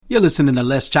You're listening to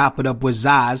Let's Chop It Up with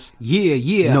Zaz. Yeah,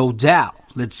 yeah. No doubt.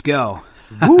 Let's go.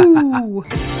 Woo!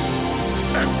 Hey.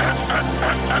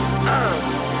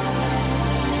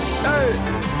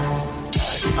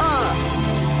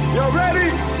 You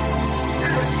ready?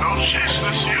 No shit,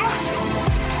 that's you.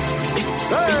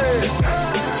 Hey.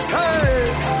 Hey.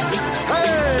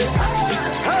 Hey.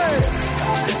 Hey.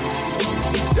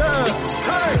 Yeah.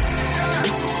 Hey.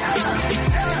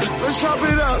 Let's chop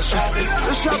it up.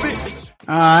 Let's chop it.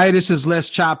 All right, this is Let's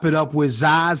Chop It Up with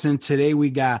Zaz, and today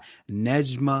we got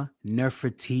Nejma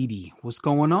Nefertiti. What's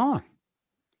going on?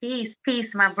 Peace,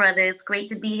 my brother. It's great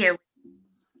to be here.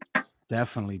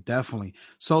 Definitely.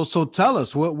 So tell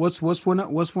us what's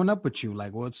one up with you?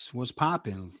 Like what's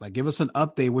popping? Like give us an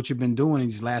update what you've been doing in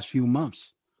these last few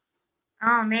months.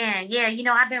 Oh man, yeah.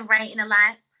 I've been writing a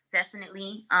lot.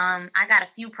 Definitely. I got a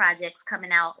few projects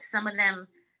coming out. Some of them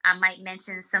I might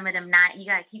mention, some of them not. You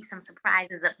gotta keep some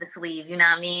surprises up the sleeve. You know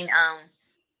what I mean?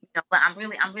 But I'm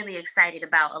really excited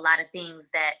about a lot of things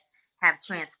that have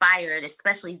transpired,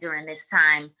 especially during this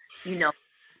time. And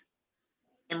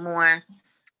more,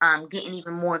 getting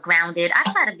even more grounded.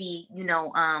 I try to be,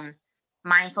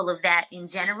 mindful of that in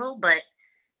general, but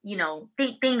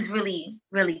things really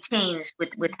changed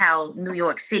with how New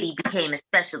York City became,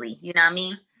 especially. You know what I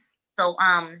mean? So,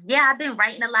 I've been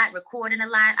writing a lot, recording a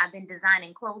lot. I've been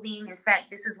designing clothing. In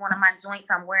fact, this is one of my joints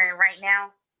I'm wearing right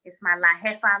now. It's my La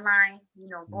Jefa line,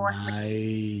 boss.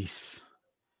 Nice.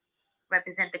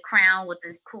 Represent the crown with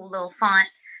the cool little font.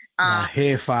 La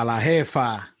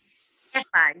Jefa.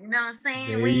 Jefa, you know what I'm saying?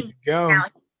 There you go.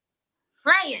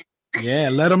 Playing. Yeah,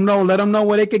 let them know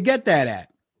where they could get that at.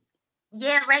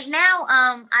 Yeah, right now,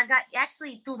 I got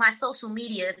actually through my social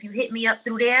media. If you hit me up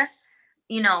through there,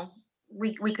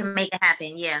 we can make it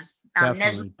happen. Yeah.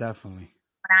 Definitely.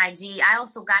 On IG. I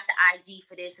also got the IG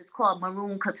for this. It's called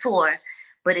Maroon Couture.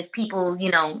 But if people,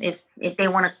 if they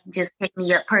want to just hit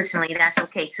me up personally, that's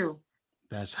okay too.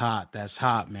 That's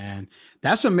hot, man.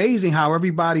 That's amazing how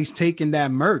everybody's taking that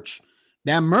merch.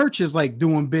 That merch is like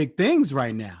doing big things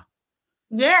right now.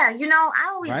 Yeah, I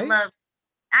always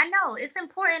I know it's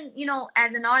important,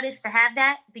 as an artist to have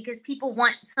that because people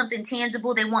want something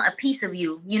tangible. They want a piece of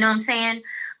you. You know what I'm saying?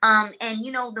 And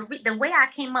the way I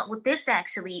came up with this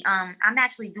actually, I'm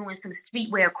actually doing some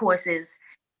streetwear courses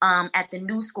at the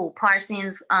New School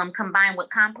Parsons combined with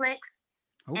Complex.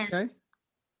 Okay. And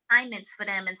assignments for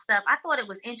them and stuff. I thought it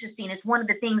was interesting. It's one of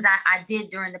the things I did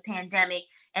during the pandemic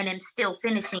and am still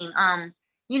finishing,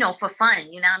 for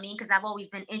fun. You know what I mean? Because I've always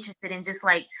been interested in just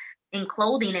like in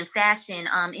clothing and fashion,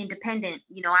 independent.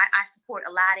 I support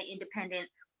a lot of independent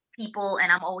people and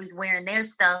I'm always wearing their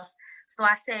stuff. So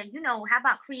I said, how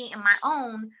about creating my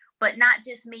own, but not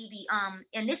just maybe,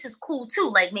 and this is cool too,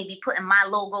 like maybe putting my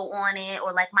logo on it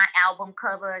or like my album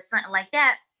cover or something like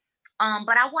that.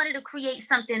 But I wanted to create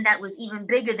something that was even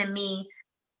bigger than me,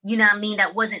 you know what I mean?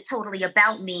 That wasn't totally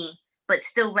about me, but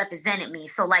still represented me.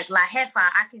 So like La Jefa,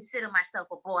 I consider myself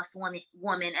a boss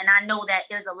woman. And I know that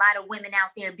there's a lot of women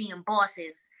out there being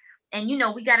bosses. And,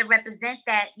 we got to represent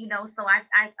that, so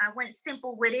I went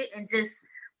simple with it and just,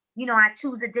 I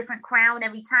choose a different crown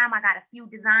every time. I got a few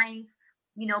designs,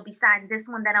 besides this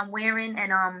one that I'm wearing.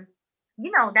 And,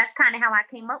 that's kind of how I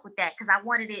came up with that. Cause I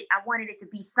wanted it to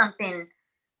be something,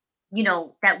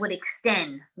 that would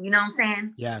extend, you know what I'm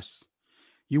saying? Yes.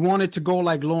 You want it to go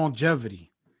like longevity.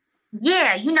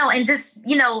 Yeah. And just,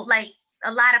 like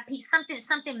a lot of people,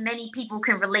 something many people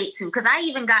can relate to. Cause I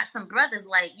even got some brothers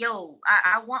like, yo,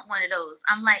 I want one of those.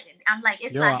 I'm like,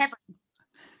 it's not happening.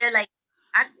 They're like,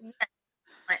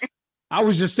 I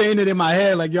was just saying it in my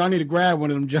head, like, yo, I need to grab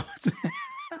one of them joints.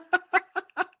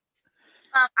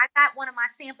 I got one of my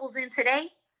samples in today.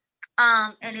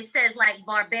 And it says like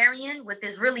Barbarian with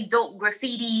this really dope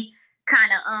graffiti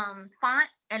kind of font.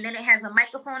 And then it has a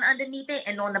microphone underneath it.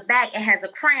 And on the back, it has a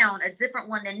crown, a different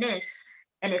one than this.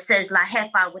 And it says La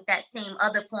Jefa with that same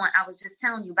other font I was just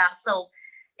telling you about. So,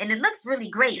 and it looks really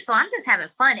great. So I'm just having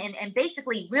fun. And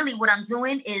basically really what I'm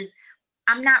doing is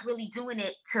I'm not really doing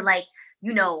it to like,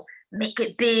 make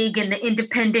it big in the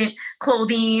independent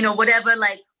clothing or whatever,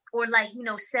 or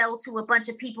sell to a bunch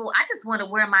of people. I just want to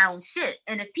wear my own shit.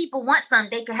 And if people want some,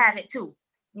 they can have it too.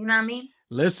 You know what I mean?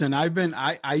 Listen,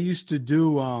 I used to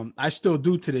do, I still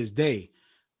do to this day.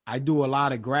 I do a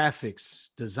lot of graphics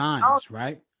designs,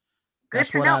 right?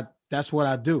 That's what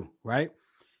I do, right?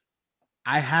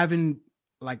 I haven't,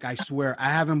 I swear, I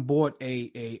haven't bought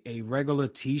a regular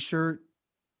t-shirt.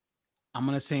 I'm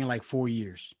going to say in like 4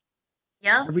 years.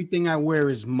 Yeah. Everything I wear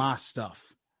is my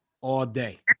stuff all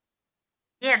day.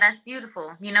 Yeah, that's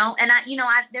beautiful, you know. And I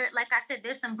there, like I said,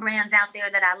 there's some brands out there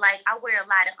that I like. I wear a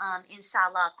lot of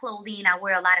inshallah clothing. I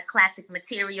wear a lot of classic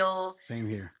material. Same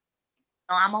here.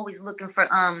 I'm always looking for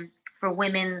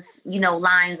women's,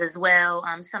 lines as well.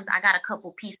 Some I got a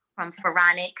couple pieces from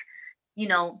Pharaonic,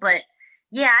 but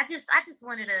yeah, I just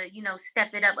wanted to,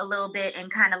 step it up a little bit and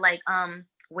kind of like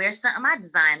wear something I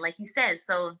designed, like you said.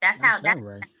 So that's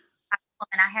Right.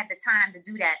 and I had the time to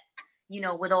do that,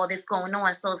 with all this going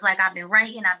on. So it's like I've been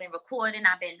writing, I've been recording,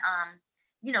 I've been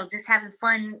just having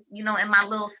fun, in my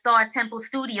little Star Temple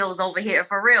studios over here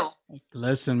for real.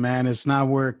 Listen, man, it's not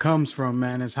where it comes from,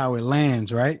 man. It's how it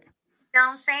lands, right? You know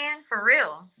what I'm saying? For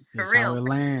real. For It's how real. it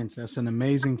lands. That's an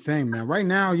amazing thing, man. Right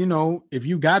now, if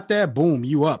you got that, boom,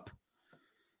 you up.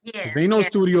 Because Yeah. ain't no Yeah.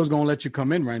 studio's gonna let you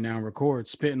come in right now and record,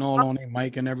 spitting all on their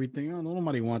mic and everything. Oh,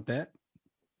 nobody want that.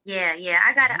 Yeah. Yeah.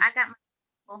 I got my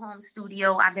home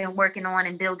studio I've been working on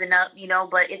and building up,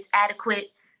 but it's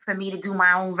adequate for me to do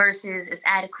my own verses. It's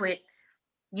adequate,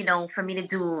 for me to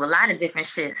do a lot of different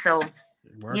shit. So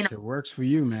It works. It works for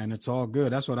you, man. It's all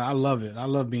good. That's what I love it. I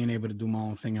love being able to do my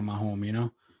own thing in my home, It's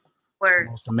the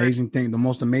most amazing thing, the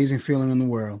most amazing feeling in the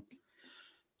world.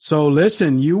 So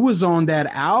listen, you was on that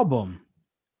album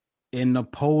in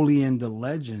Napoleon the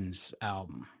Legends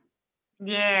album.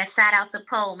 Yeah, shout out to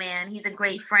Poe, man. He's a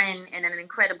great friend and an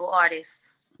incredible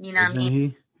artist. You know what I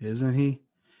mean? Isn't he?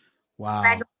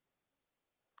 Wow.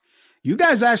 You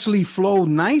guys actually flowed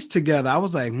nice together. I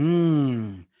was like,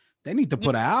 they need to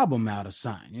put an album out or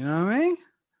something. You know what I mean?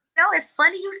 No, it's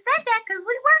funny you said that because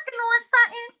we working on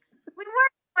something. We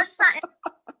working on something.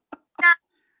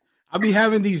 I'll be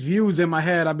having these views in my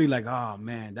head. I'll be like, oh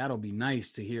man, that'll be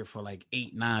nice to hear for like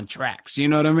 8-9 tracks. You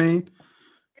know what I mean?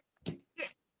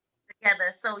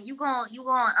 Together, so you gonna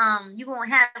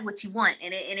have what you want,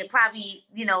 and it probably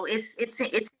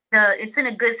it's in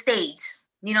a good stage.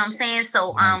 You know what I'm saying?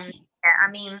 So Nice. I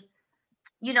mean,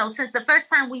 since the first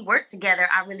time we worked together,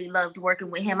 I really loved working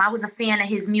with him. I was a fan of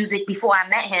his music before I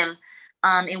met him,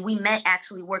 and we met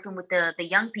actually working with the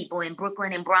young people in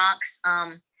Brooklyn and Bronx.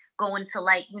 Going to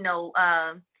like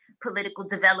political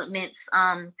developments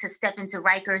to step into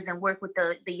Rikers and work with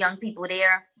the young people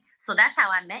there. So that's how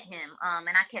I met him. And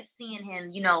I kept seeing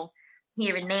him,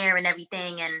 here and there and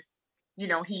everything. And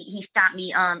he shot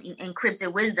me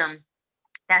Encrypted Wisdom.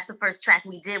 That's the first track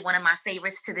we did, one of my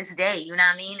favorites to this day. You know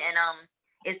what I mean? And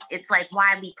it's like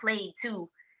widely played too.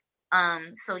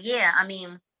 So yeah, I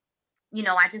mean,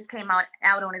 I just came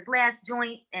out on his last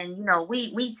joint, and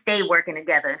we stay working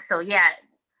together. So yeah,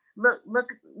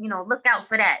 look out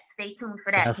for that. Stay tuned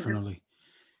for that. Definitely.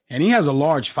 And he has a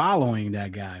large following,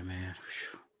 that guy, man.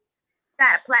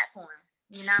 Got a platform.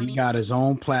 You know what I mean? He got his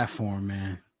own platform,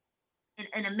 man.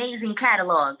 An amazing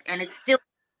catalog, and it's still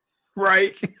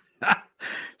right.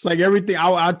 It's like everything.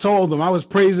 I told him, I was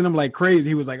praising him like crazy.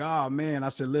 He was like, "Oh man," I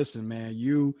said, "Listen, man,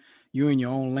 you in your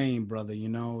own lane, brother.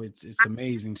 It's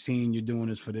amazing seeing you doing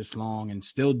this for this long and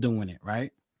still doing it,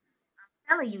 right?"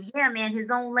 I'm telling you, yeah, man.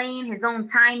 His own lane, his own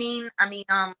timing. I mean,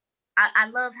 I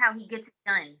love how he gets it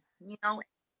done.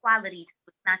 Quality.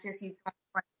 It's not just you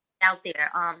out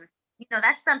there.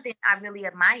 That's something I really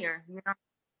admire.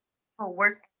 For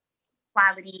work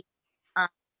quality.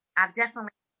 I've definitely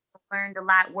learned a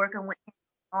lot working with him.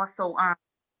 Also,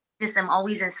 just am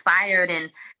always inspired,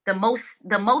 and the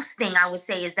most thing I would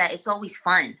say is that it's always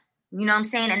fun. You know what I'm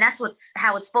saying? And that's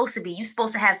how it's supposed to be. You're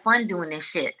supposed to have fun doing this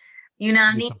shit. You know what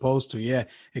I mean? You're supposed to, yeah.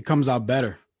 It comes out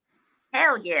better.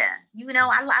 Hell yeah.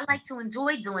 I like to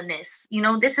enjoy doing this.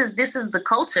 This is the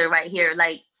culture right here.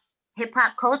 Like hip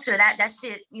hop culture, that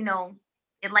shit,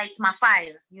 it lights my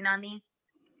fire. You know what I mean?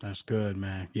 That's good,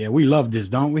 man. Yeah, we love this,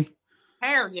 don't we?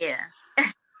 Hell yeah.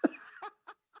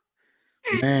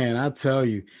 Man, I tell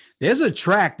you, there's a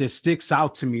track that sticks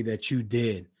out to me that you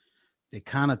did that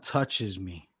kind of touches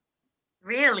me.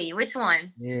 Really? Which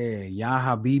one? Yeah, Ya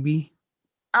Habibi.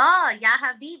 Oh, Ya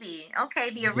Habibi. Okay,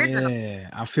 the original. Yeah,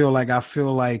 I feel like I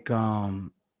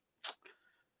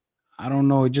don't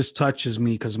know, it just touches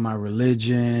me because of my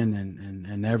religion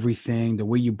and everything, the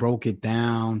way you broke it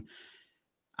down.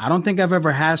 I don't think I've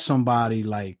ever had somebody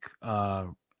like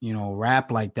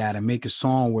rap like that and make a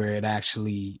song where it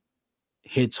actually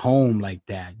hits home like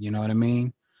that. You know what I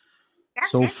mean?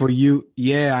 So for you,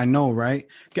 yeah, I know, right?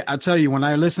 I tell you, when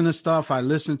I listen to stuff, I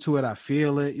listen to it, I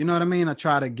feel it. You know what I mean? I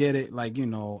try to get it, like,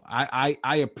 I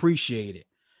appreciate it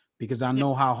because I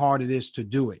know how hard it is to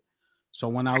do it. So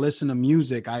when I listen to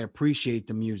music, I appreciate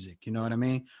the music. You know what I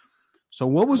mean? So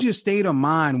what was your state of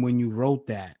mind when you wrote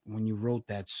that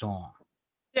song?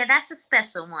 Yeah, that's a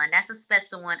special one. That's a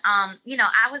special one.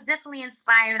 I was definitely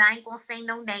inspired. I ain't gonna say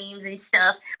no names and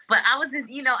stuff, but I was just,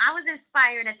 I was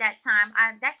inspired at that time.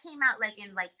 That came out like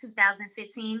in like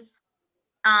 2015.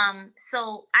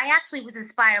 So I actually was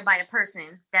inspired by a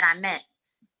person that I met.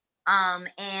 And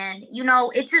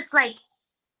it just like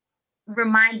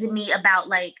reminded me about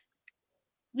like,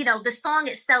 the song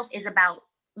itself is about,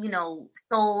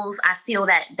 souls I feel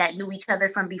that knew each other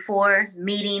from before,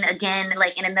 meeting again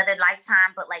like in another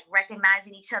lifetime, but like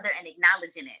recognizing each other and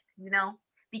acknowledging it.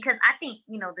 Because I think,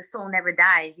 the soul never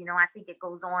dies. I think it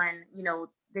goes on.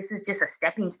 This is just a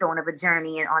stepping stone of a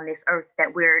journey and on this earth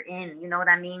that we're in, you know what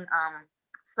I mean?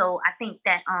 So I think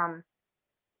that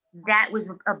was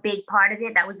a big part of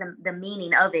it. That was the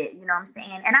meaning of it. You know what I'm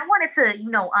saying? And I wanted to,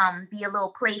 be a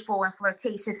little playful and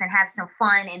flirtatious and have some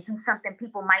fun and do something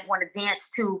people might want to dance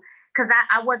to. Cause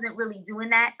I wasn't really doing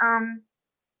that. And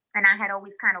I had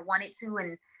always kind of wanted to.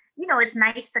 And, it's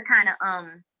nice to kind of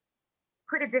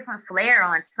put a different flair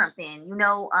on something, and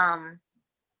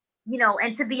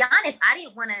to be honest, I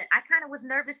kind of was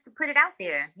nervous to put it out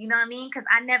there. You know what I mean? Cause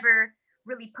I never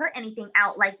really put anything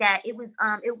out like that. It was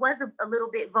a little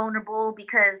bit vulnerable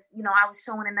because I was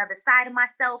showing another side of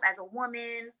myself as a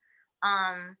woman,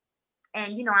 and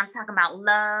I'm talking about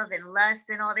love and lust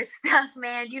and all this stuff,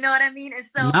 man. You know what I mean? And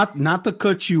so Not to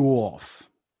cut you off,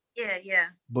 yeah,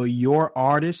 but your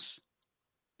artist,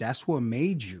 that's what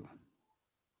made you.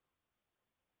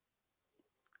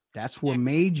 That's what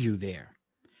made you there.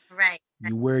 Right.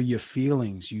 You wear your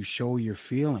feelings, you show your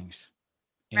feelings,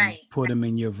 and Right. you put them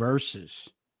in your verses.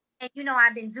 And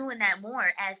I've been doing that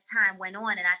more as time went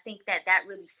on, and I think that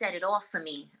really set it off for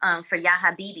me. For Ya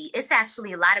Habibi, it's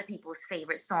actually a lot of people's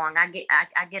favorite song. I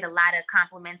get a lot of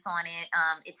compliments on it.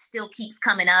 It still keeps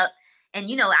coming up, and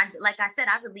like I said,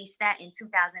 I released that in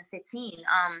 2015.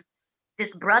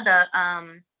 This brother,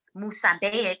 Musa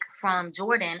Bayek from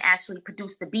Jordan, actually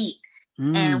produced the beat,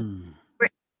 and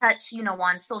touch,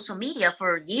 on social media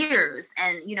for years.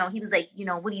 And, he was like,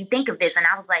 what do you think of this? And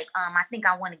I was like, I think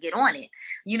I want to get on it.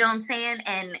 You know what I'm saying?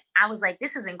 And I was like,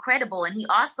 this is incredible. And he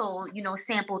also,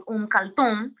 sampled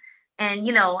Kalthum. And,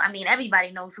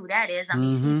 everybody knows who that is. I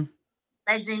mean, she's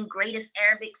legend, greatest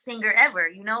Arabic singer ever,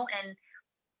 and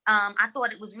I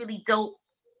thought it was really dope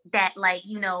that like,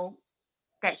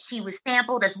 that she was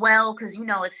sampled as well. Cause,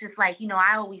 it's just like,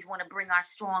 I always want to bring our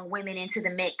strong women into the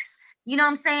mix. You know what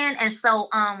I'm saying? And so,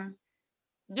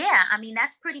 yeah, I mean,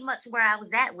 that's pretty much where I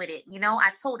was at with it.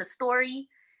 I told a story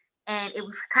and it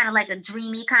was kind of like a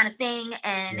dreamy kind of thing.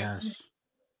 And, yes.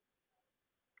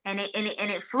 and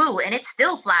it flew and it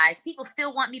still flies. People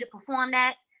still want me to perform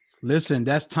that. Listen,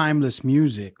 that's timeless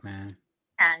music, man.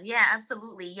 Yeah,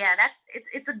 absolutely. Yeah,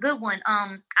 it's a good one.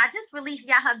 I just released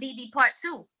Ya Habibi Part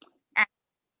 2.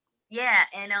 Yeah,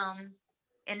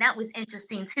 and that was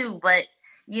interesting too, but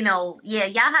Ya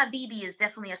Habibi is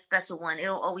definitely a special one.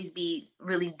 It'll always be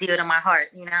really dear to my heart.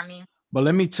 You know what I mean? But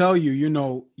let me tell you,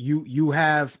 you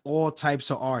have all types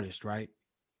of artists, right?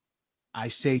 I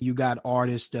say you got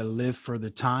artists that live for the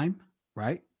time,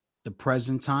 right? The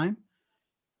present time.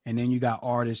 And then you got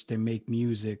artists that make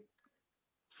music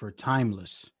for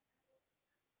timeless.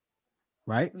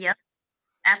 Right? Yep.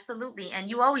 Absolutely. And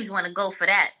you always want to go for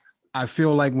that. I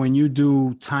feel like when you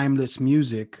do timeless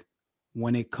music,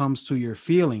 when it comes to your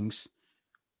feelings,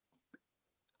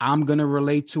 I'm going to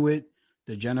relate to it.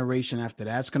 The generation after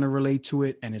that's going to relate to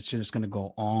it. And it's just going to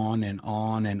go on and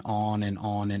on and on and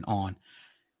on and on.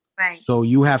 Right. So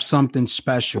you have something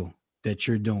special that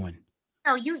you're doing.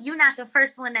 No, you're not the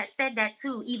first one that said that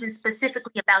too, even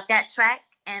specifically about that track.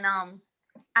 And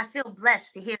I feel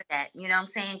blessed to hear that, you know what I'm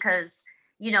saying? Because,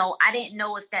 I didn't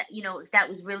know if that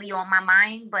was really on my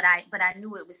mind, but I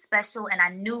knew it was special. And I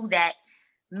knew that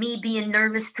me being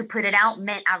nervous to put it out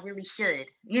meant I really should.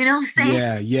 You know what I'm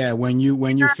saying? Yeah. When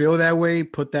you feel that way,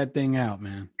 put that thing out,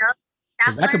 man.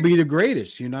 Because that could be the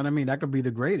greatest. You know what I mean? That could be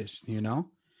the greatest,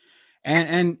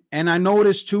 And I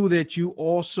noticed too that you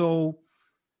also,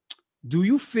 do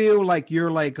you feel like you're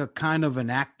like a kind of an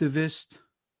activist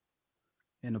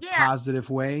in a positive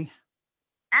way?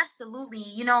 Absolutely.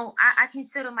 I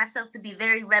consider myself to be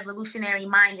very revolutionary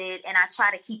minded, and I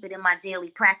try to keep it in my daily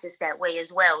practice that way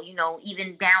as well,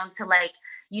 even down to like,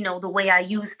 the way I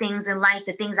use things in life,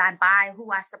 the things I buy,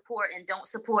 who I support and don't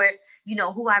support,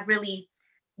 who I really,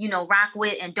 rock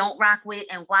with and don't rock with,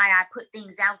 and why I put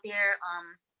things out there.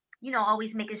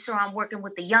 Always making sure I'm working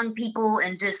with the young people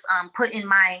and just putting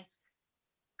my,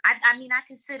 I mean, I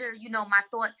consider, my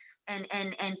thoughts and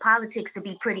politics to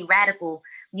be pretty radical,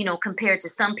 compared to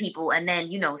some people. And then,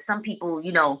 some people,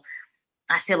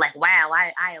 I feel like, wow,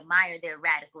 I admire their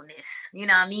radicalness. You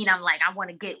know what I mean? I'm like, I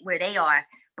want to get where they are.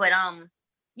 But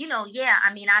yeah,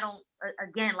 I mean, I don't,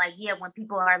 again, like, yeah, when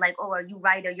people are like, oh, are you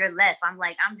right or you're left? I'm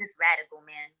like, I'm just radical,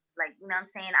 man. Like, you know what I'm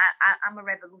saying? I'm a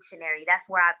revolutionary. That's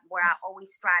where I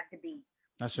always strive to be.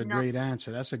 That's a You know? great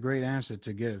answer. That's a great answer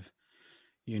to give.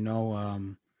 You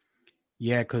know,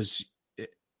 yeah, because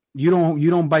you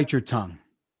don't bite your tongue.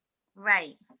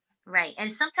 Right. Right.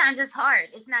 And sometimes it's hard.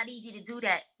 It's not easy to do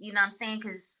that. You know what I'm saying?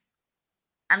 Because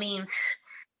I mean,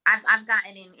 I've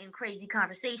gotten in crazy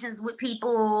conversations with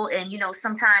people, and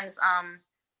sometimes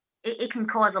it can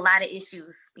cause a lot of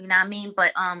issues, you know what I mean?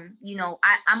 But I'm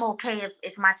okay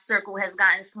if my circle has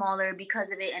gotten smaller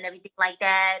because of it and everything like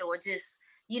that, or just,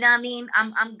 you know what I mean?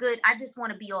 I'm good. I just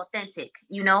want to be authentic,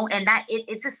 and that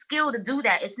it's a skill to do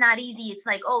that. It's not easy. It's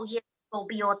like, oh yeah, go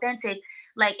be authentic.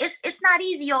 Like it's not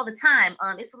easy all the time.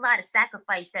 It's a lot of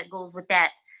sacrifice that goes with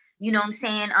that. You know what I'm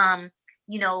saying?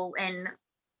 And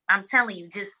I'm telling you,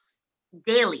 just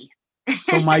daily.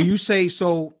 So my you say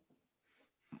so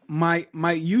my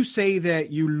you say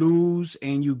that you lose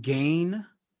and you gain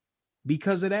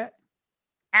because of that?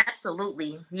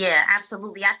 Absolutely. Yeah,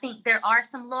 absolutely. I think there are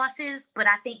some losses, but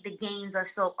I think the gains are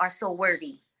so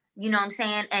worthy. You know what I'm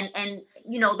saying? And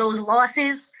those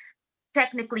losses,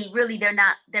 technically really they're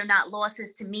not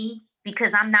losses to me,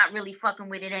 because I'm not really fucking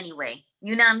with it anyway.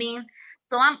 You know what I mean?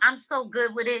 So I'm so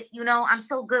good with it, I'm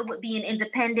so good with being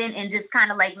independent and just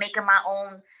kind of like making my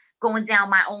own, going down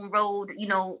my own road,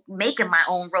 making my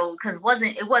own road, because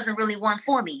it wasn't really one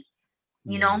for me,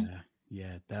 you Yeah, know?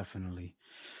 yeah, definitely.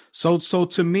 So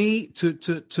to me,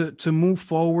 to move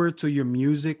forward to your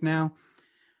music now,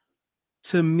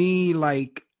 to me,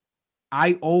 like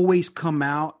I always come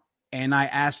out and I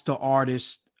ask the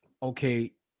artist,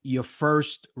 okay, your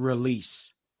first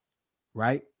release,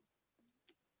 right?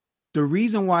 The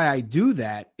reason why I do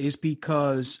that is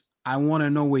because I want to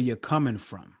know where you're coming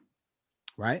from,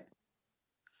 right?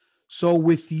 So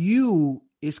with you,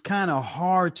 it's kind of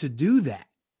hard to do that,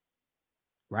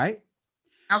 right?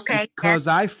 Okay. Yeah. Because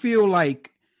I feel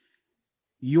like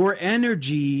your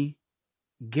energy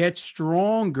gets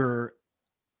stronger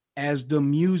as the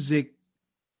music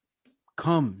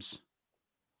comes,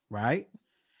 right?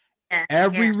 Yeah.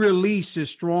 Every Yeah. release is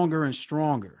stronger and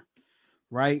stronger,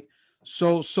 right?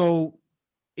 So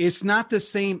it's not the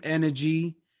same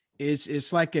energy.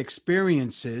 It's like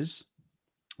experiences,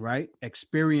 right?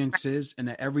 Experiences in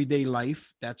the everyday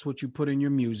life. That's what you put in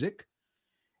your music,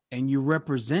 and you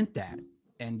represent that.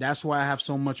 And that's why I have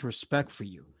so much respect for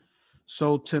you.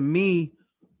 So to me,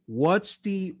 what's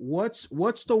the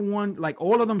one, like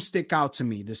all of them stick out to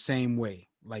me the same way.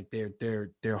 Like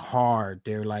they're hard.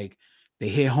 They're like they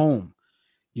hit home.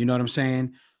 You know what I'm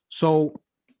saying? So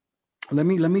let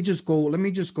me just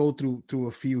go through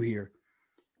a few here.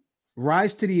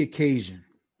 Rise to the occasion,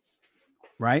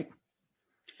 right?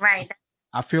 Right.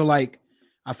 I feel like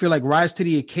I feel like rise to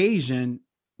the occasion,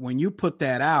 when you put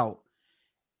that out,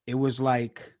 it was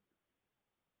like,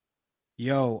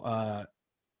 yo,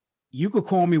 you could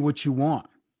call me what you want.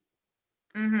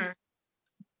 Mm-hmm.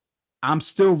 I'm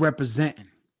still representing.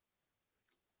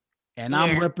 And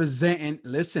I'm Yeah. representing,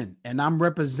 listen, and I'm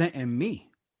representing me.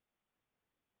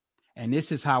 And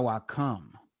this is how I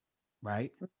come,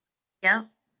 right? Yep.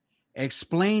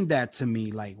 Explain that to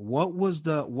me. Like what was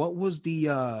the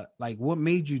like what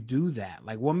made you do that?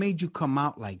 Like what made you come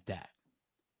out like that?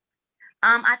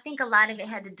 I think a lot of it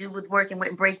had to do with working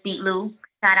with Breakbeat Lou.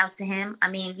 Shout out to him. I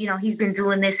mean, he's been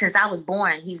doing this since I was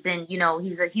born. He's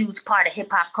a huge part of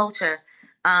hip hop culture.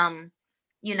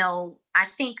 I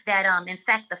think that in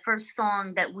fact the first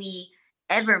song that we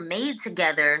ever made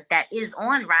together that is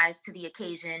on Rise to the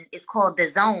Occasion is called The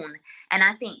Zone. And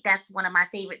I think that's one of my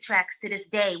favorite tracks to this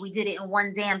day. We did it in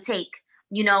one damn take,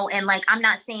 and like I'm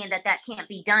not saying that can't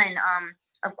be done.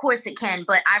 Of course it can,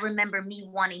 but I remember me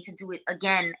wanting to do it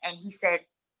again, and he said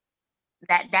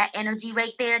that energy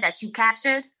right there that you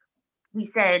captured, he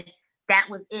said that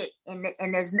was it,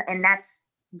 and that's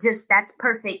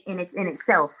perfect in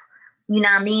itself. You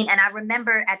know what I mean? And I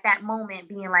remember at that moment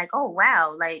being like, oh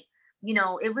wow, like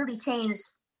it really changed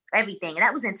everything. And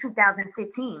that was in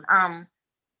 2015.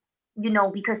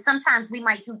 Because sometimes we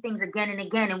might do things again and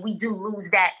again, and we do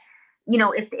lose that.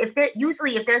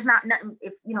 If there's not nothing,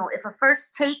 if a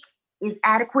first take is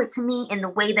adequate to me in the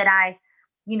way that I,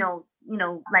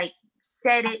 like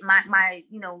said it, my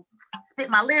spit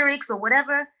my lyrics or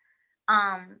whatever,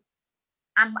 um,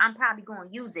 I'm probably going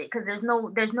to use it, because there's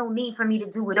no need for me to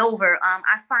do it over.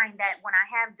 I find that when I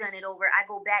have done it over, I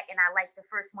go back and I like the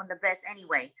first one the best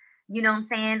anyway. You know what I'm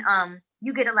saying?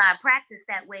 You get a lot of practice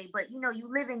that way, but you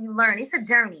live and you learn. It's a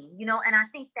journey, and I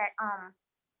think that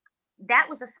that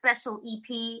was a special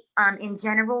EP in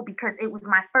general, because it was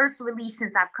my first release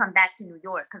since I've come back to New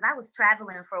York, because I was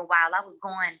traveling for a while. I was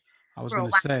gone I was for a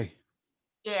gonna while. say.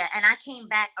 Yeah, and I came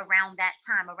back around that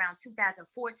time, around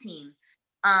 2014.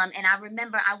 And I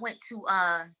remember I went to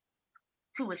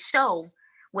a show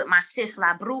with my sis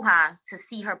La Bruja to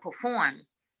see her perform.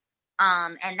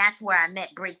 And that's where I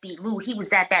met Breakbeat Lou. He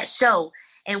was at that show,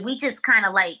 and we just kind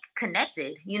of like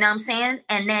connected, you know what I'm saying?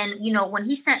 And then, you know, when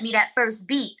he sent me that first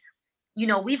beat, you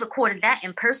know, we recorded that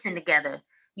in person together.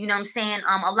 You know what I'm saying?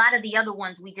 A lot of the other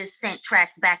ones we just sent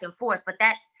tracks back and forth, but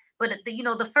you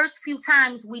know, the first few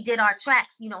times we did our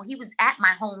tracks, you know, he was at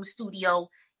my home studio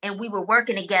and we were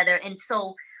working together. And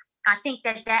so I think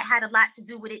that had a lot to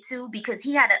do with it too, because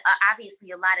he had obviously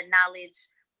a lot of knowledge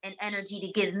and energy to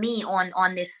give me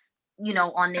on this, you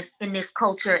know, in this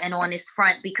culture and on this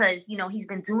front, because, you know, he's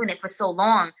been doing it for so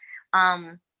long.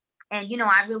 And, you know,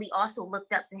 I really also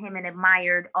looked up to him and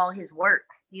admired all his work,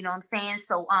 you know what I'm saying?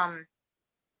 So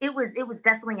it was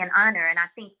definitely an honor. And I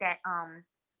think that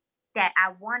that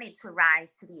I wanted to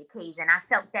rise to the occasion. I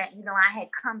felt that, you know, I had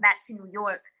come back to New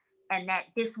York and that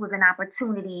this was an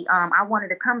opportunity. I wanted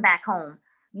to come back home,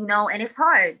 you know, and it's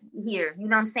hard here, you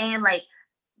know what I'm saying? Like,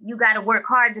 you got to work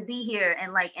hard to be here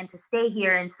and to stay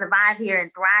here and survive here and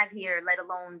thrive here, let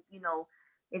alone, you know,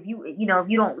 if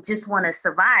you don't just want to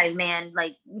survive, man,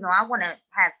 like, you know, I want to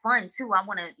have fun too. I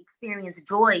want to experience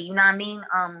joy, you know what I mean?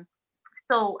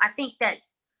 So I think that,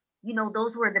 you know,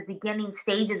 those were the beginning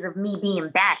stages of me being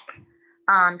back.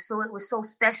 So it was so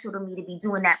special to me to be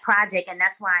doing that project. And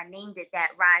that's why I named it that,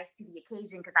 Rise to the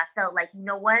Occasion, because I felt like, you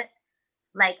know what?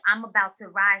 Like, I'm about to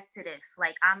rise to this.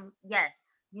 Like,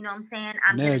 yes, you know what I'm saying?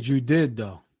 You did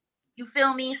though. You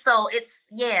feel me? So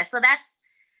so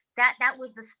that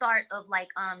was the start of like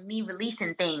me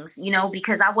releasing things, you know,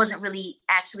 because I wasn't really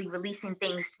actually releasing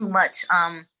things too much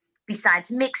besides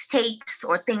mixtapes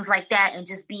or things like that, and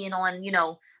just being on, you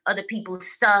know, other people's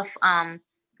stuff.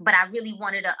 But I really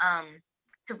wanted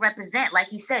to represent,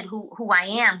 like you said, who I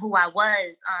am, who I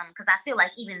was, because I feel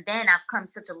like even then I've come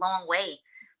such a long way,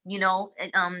 you know.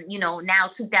 Now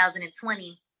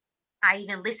 2020, I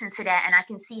even listen to that and I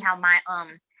can see how my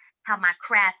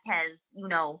craft has, you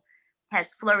know,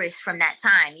 has flourished from that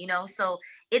time, you know. So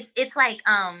it's like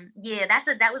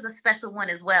that was a special one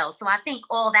as well. So I think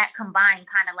all that combined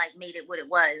kind of like made it what it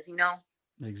was, you know.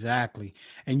 Exactly.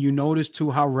 And you notice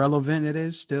too how relevant it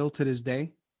is still to this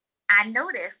day? I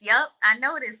noticed. Yep. I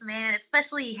noticed, man,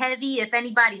 especially Heavy. If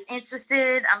anybody's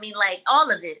interested, I mean, like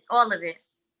all of it.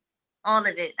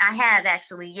 I have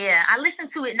actually. Yeah. I listened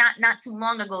to it not too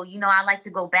long ago. You know, I like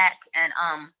to go back and,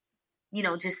 you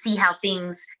know, just see how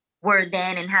things were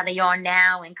then and how they are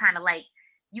now, and kind of like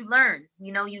you learn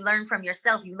from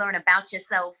yourself. You learn about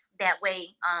yourself that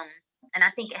way. And I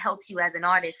think it helps you as an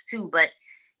artist too. But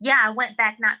yeah, I went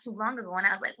back not too long ago and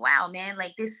I was like, wow, man,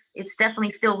 like this, it's definitely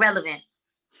still relevant.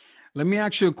 Let me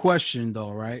ask you a question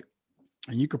though, right?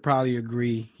 And you could probably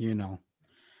agree, you know.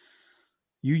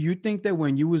 You think that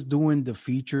when you was doing the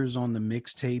features on the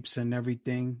mixtapes and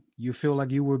everything, you feel like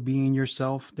you were being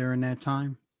yourself during that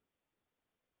time?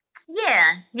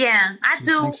 Yeah, I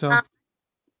do. Think so?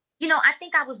 You know, I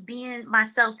think I was being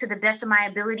myself to the best of my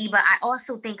ability, but I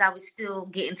also think I was still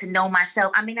getting to know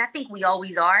myself. I mean, I think we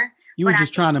always are. You were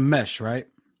just trying to mesh, right?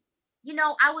 You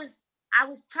know, I was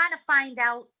trying to find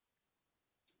out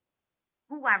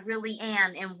who I really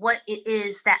am and what it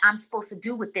is that I'm supposed to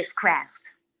do with this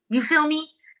craft. You feel me?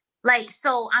 Like,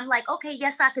 so I'm like, okay,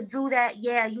 yes, I could do that.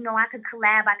 Yeah, you know, I could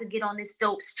collab. I could get on this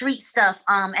dope street stuff.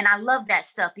 And I love that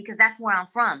stuff because that's where I'm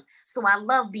from. So I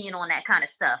love being on that kind of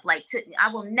stuff. Like,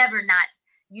 I will never not,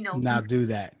 you know, not do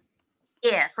that.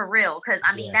 Yeah, for real. Because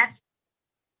I mean, that's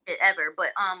it ever.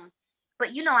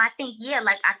 But you know, I think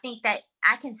I think that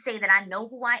I can say that I know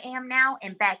who I am now.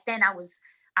 And back then, I was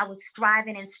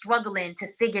striving and struggling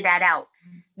to figure that out.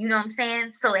 You know what I'm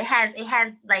saying? So it has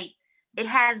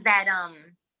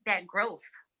that growth,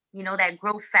 you know, that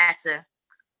growth factor.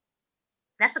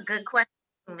 That's a good question,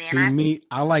 man. See,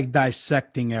 I like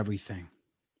dissecting everything.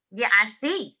 Yeah, I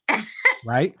see.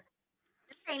 Right?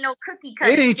 This ain't no cookie cut.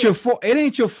 It ain't your fault. It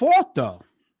ain't your fault though.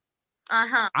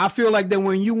 Uh-huh. I feel like that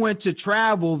when you went to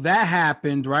travel, that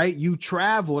happened, right? You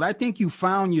traveled. I think you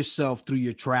found yourself through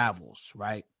your travels,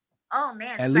 right? Oh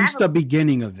man. At least the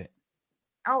beginning of it.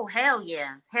 Oh, hell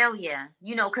yeah.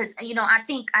 You know, because, you know, I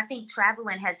think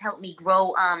traveling has helped me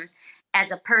grow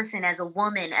as a person, as a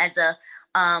woman, as a,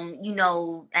 you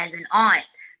know, as an aunt,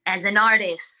 as an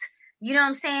artist. You know what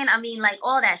I'm saying? I mean, like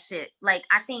all that shit. Like,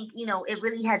 I think, you know, it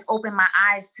really has opened my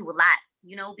eyes to a lot,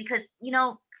 you know, because, you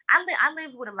know, I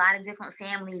lived with a lot of different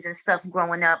families and stuff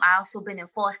growing up. I also been in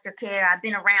foster care. I've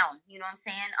been around, you know what I'm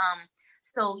saying?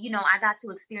 So, you know, I got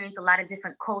to experience a lot of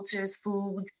different cultures,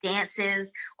 foods,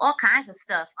 dances, all kinds of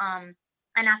stuff. And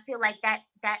I feel like that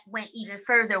went even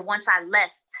further once I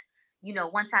left, you know,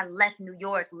 once I left New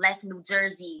York, left New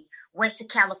Jersey, went to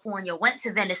California, went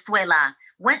to Venezuela,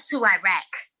 went to Iraq.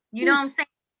 You know what I'm saying?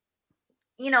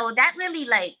 You know, that really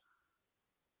like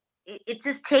it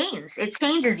just changed. It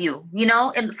changes you, you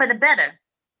know, and for the better,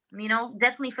 you know,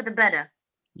 definitely for the better.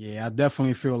 Yeah, I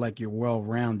definitely feel like you're well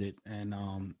rounded, and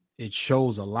it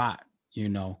shows a lot, you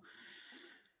know.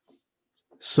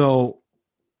 So,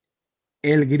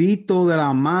 El Grito de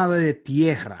la Madre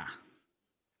Tierra.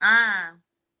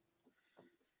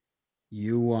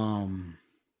 You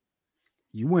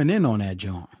you went in on that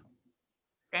joint.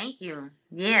 Thank you.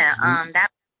 Yeah, that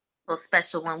was so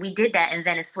special when we did that in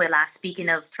Venezuela. Speaking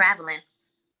of traveling,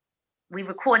 we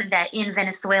recorded that in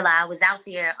Venezuela. I was out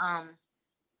there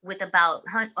with about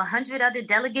 100 other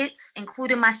delegates,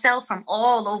 including myself, from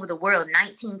all over the world,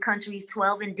 19 countries,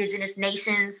 12 indigenous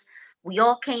nations. We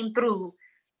all came through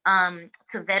to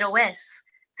Veroes,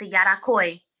 to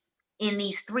Yaracoy, in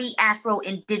these 3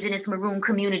 Afro-Indigenous maroon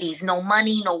communities. No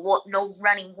money, no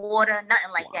running water,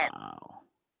 nothing like that.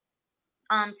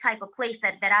 Type of place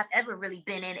that I've ever really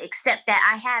been in, except that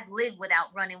I have lived without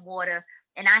running water,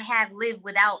 and I have lived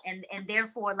without, and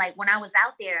therefore, like, when I was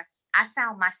out there, I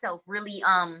found myself really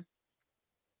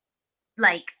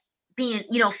like being,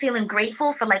 you know, feeling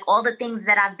grateful for like all the things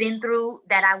that I've been through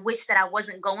that I wish that I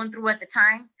wasn't going through at the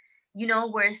time, you know,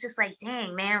 where it's just like,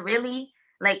 dang, man, really?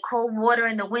 Like cold water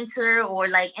in the winter, or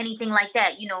like anything like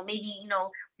that, you know, maybe, you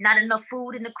know, not enough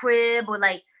food in the crib, or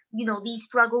like, you know, these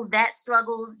struggles, that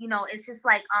struggles, you know, it's just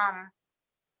like,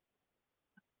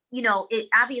 you know, it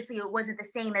obviously it wasn't the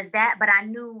same as that, but I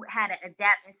knew how to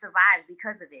adapt and survive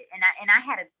because of it. And I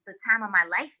had the time of my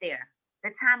life there,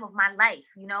 the time of my life,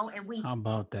 you know, and we, how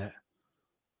about that?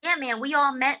 Yeah, man, we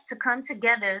all met to come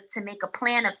together to make a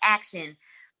plan of action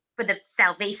for the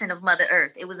salvation of Mother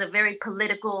Earth. It was a very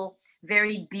political,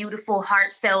 very beautiful,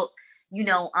 heartfelt, you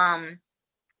know,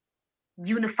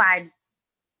 unified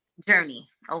journey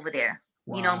over there.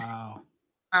 Wow. You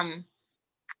know,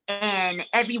 and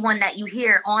everyone that you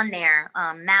hear on there,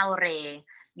 Maure,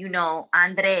 you know,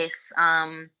 Andres,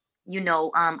 you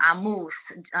know, Amus,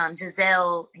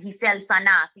 Giselle, Giselle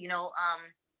Sanath, you know,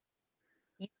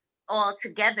 all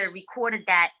together recorded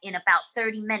that in about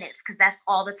 30 minutes, because that's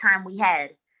all the time we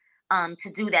had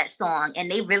to do that song. And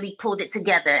they really pulled it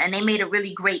together, and they made a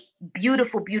really great,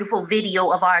 beautiful, beautiful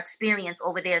video of our experience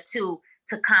over there too,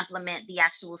 to complement the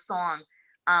actual song.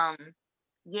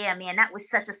 Yeah, man, that was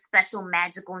such a special,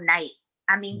 magical night.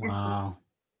 I mean, just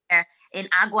in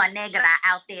Agua Negra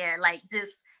out there, like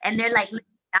just, and they're like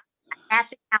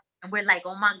laughing out, and we're like,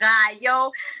 oh my God,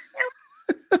 yo.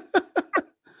 We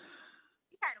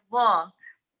had a ball.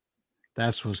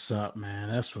 That's what's up, man.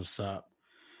 That's what's up.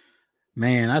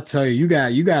 Man, I tell you, you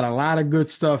got a lot of good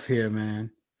stuff here,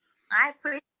 man. I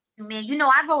appreciate you, man. You know,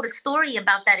 I wrote a story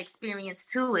about that experience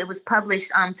too. It was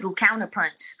published through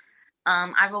Counterpunch.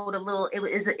 I wrote a little, I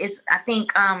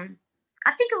think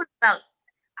it was about,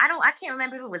 I can't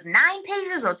remember if it was 9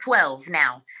 pages or 12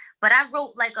 now, but I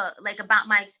wrote like about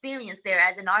my experience there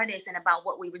as an artist, and about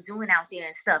what we were doing out there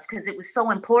and stuff, because it was so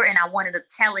important. I wanted to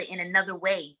tell it in another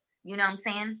way. You know what I'm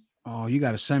saying? Oh, you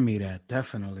got to send me that.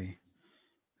 Definitely.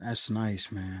 That's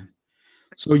nice, man.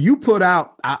 So you put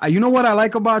out, you know what I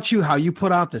like about you? How you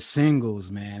put out the singles,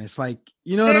 man. It's like,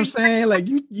 you know what I'm saying? Like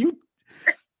you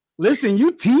listen,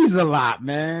 you tease a lot,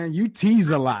 man. You tease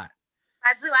a lot.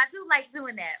 I do like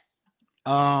doing that.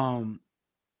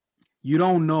 You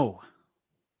don't know.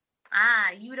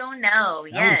 You don't know.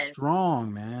 That yes. was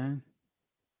strong, man.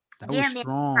 That was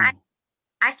strong.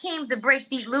 I came to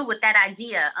Breakbeat Lou with that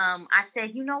idea. I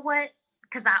said, you know what?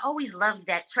 Because I always loved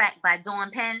that track by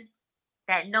Dawn Penn,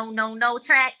 that No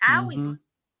track. I always,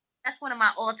 that's one of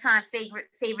my all-time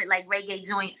favorite like reggae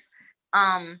joints.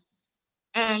 And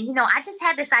you know, I just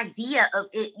had this idea of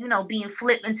it, you know, being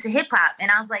flipped into hip hop,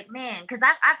 and I was like, man, because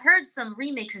I've heard some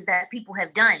remixes that people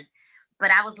have done,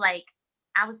 but I was like,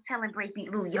 I was telling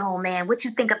Breakbeat Lou, yo, man, what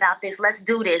you think about this? Let's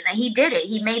do this. And he did it.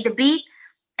 He made the beat,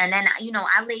 and then, you know,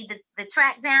 I laid the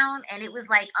track down, and it was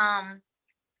like,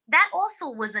 that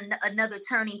also was another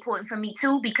turning point for me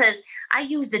too, because I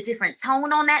used a different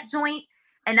tone on that joint,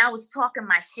 and I was talking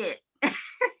my shit.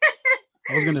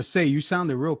 I was gonna say, you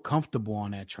sounded real comfortable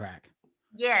on that track.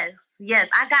 Yes,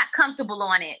 I got comfortable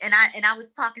on it, and I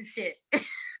was talking shit.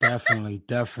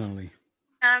 Definitely.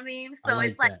 I mean, so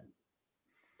it's like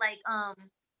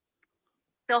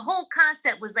the whole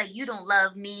concept was like, you don't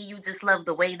love me, you just love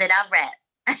the way that I rap.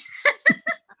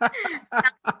 Like,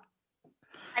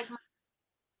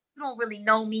 you don't really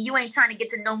know me. You ain't trying to get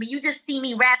to know me. You just see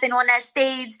me rapping on that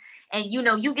stage, and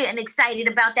you getting excited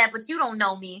about that, but you don't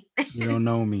know me. You don't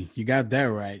know me. You got that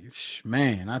right,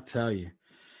 man. I tell you,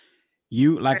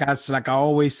 you like I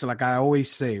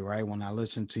always say, right, when I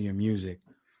listen to your music,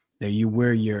 that you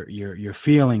wear your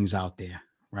feelings out there,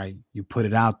 right? You put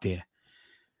it out there.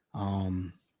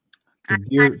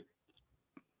 The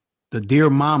dear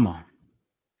mama.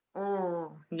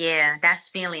 Oh yeah, that's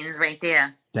feelings right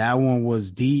there. That one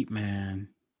was deep, man.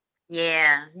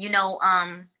 Yeah,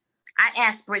 I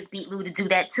asked Breakbeat Lou to do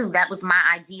that too. That was my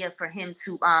idea for him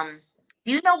to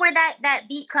do you know where that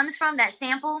beat comes from, that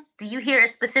sample? Do you hear a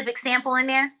specific sample in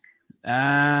there?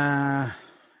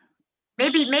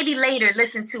 Maybe later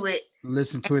listen to it.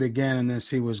 Listen to it again and then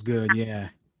see what's good. Yeah.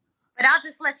 But I'll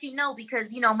just let you know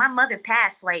because, my mother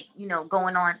passed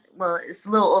going on, well, it's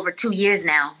a little over 2 years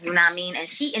now, you know what I mean? And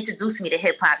she introduced me to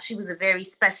hip hop. She was a very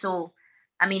special,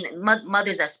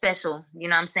 mothers are special, you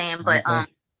know what I'm saying? But,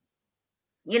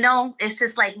 it's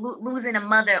just like losing a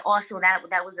mother also, that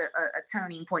was a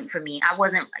turning point for me. I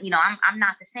wasn't, I'm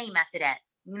not the same after that.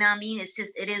 You know what I mean? It's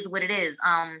just, it is what it is.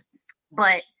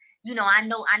 But, I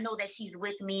know that she's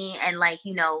with me and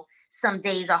some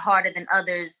days are harder than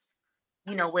others,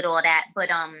 with all that. But,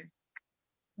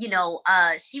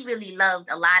 she really loved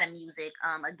a lot of music.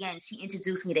 Again, she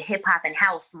introduced me to hip hop and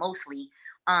house mostly.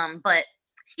 But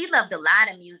she loved a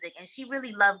lot of music and she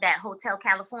really loved that Hotel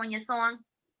California song.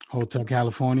 Hotel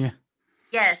California.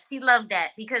 Yes, she loved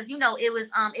that because, it was,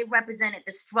 it represented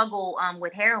the struggle,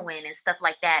 with heroin and stuff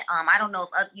like that. I don't know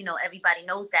if, everybody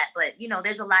knows that, but,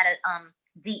 there's a lot of,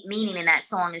 deep meaning in that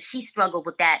song and she struggled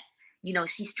with that.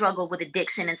 She struggled with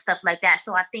addiction and stuff like that.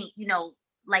 So I think,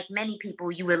 like many people,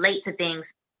 you relate to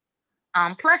things.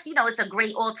 Plus, it's a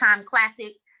great all-time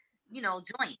classic,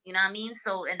 joint, you know what I mean?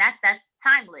 So, and that's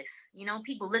timeless,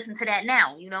 people listen to that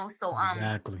now, so,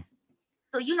 exactly.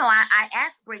 So, I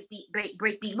asked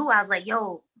Breakbeat Lou, I was like,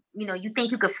 yo, you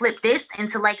think you could flip this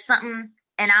into like something?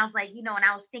 And I was like, and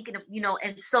I was thinking of,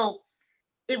 and so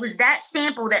it was that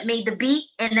sample that made the beat.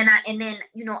 And then I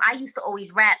used to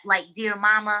always rap like Dear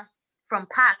Mama from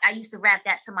Pac. I used to rap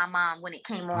that to my mom when it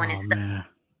came on and stuff. Man.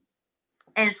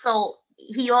 And so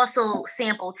he also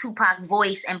sampled Tupac's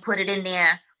voice and put it in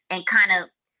there and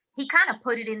he kind of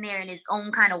put it in there in his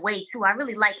own kind of way too. I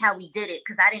really like how he did it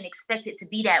because I didn't expect it to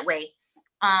be that way.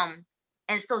 And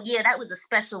so, yeah, that was a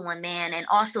special one, man. And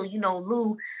also,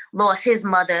 Lou lost his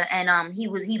mother and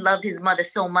he loved his mother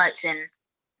so much. And,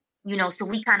 so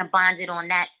we kind of bonded on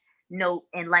that note.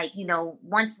 And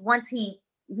once he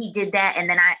did that and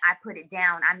then I put it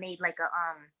down, I made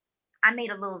I made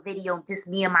a little video, just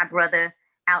me and my brother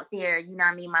out there, you know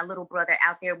what I mean? My little brother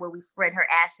out there where we spread her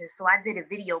ashes. So I did a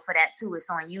video for that too. It's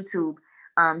on YouTube.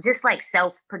 Just like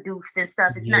self-produced and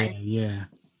stuff. It's nothing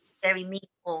very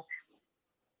meaningful.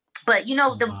 But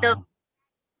the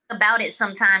about it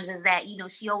sometimes is that,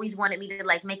 she always wanted me to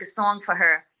make a song for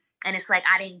her. And it's like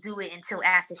I didn't do it until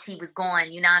after she was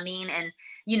gone, you know what I mean? And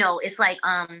it's like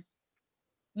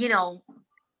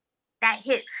that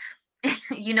hits.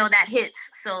 That hits.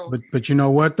 So but you know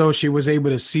what though, she was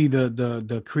able to see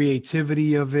the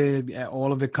creativity of it,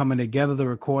 all of it coming together, the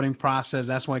recording process.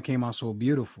 That's why it came out so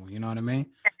beautiful. You know what I mean?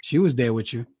 She was there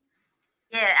with you.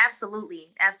 Yeah,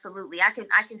 absolutely. I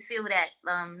can feel that.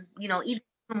 Even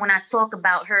when I talk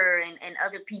about her and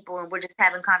other people and we're just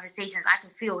having conversations, I can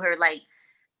feel her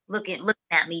looking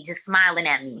at me, just smiling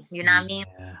at me. You know what I mean?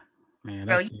 Yeah, man,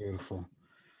 that's beautiful.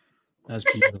 That's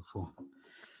beautiful.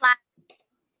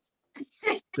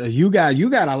 So you got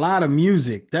a lot of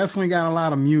music. Definitely got a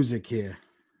lot of music here.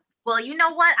 Well, you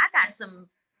know what? I got some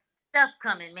stuff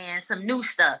coming, man. Some new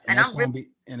stuff, and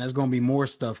there's gonna be more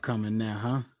stuff coming now,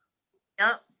 huh?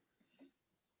 Yep.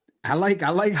 I like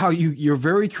how you're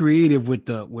very creative with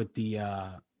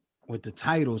the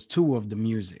titles too of the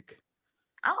music.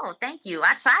 Oh, thank you.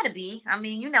 I try to be.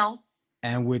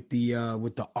 And with the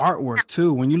artwork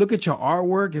too. When you look at your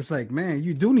artwork, it's like, man,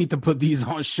 you do need to put these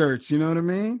on shirts. You know what I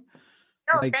mean?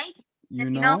 No, thank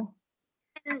you.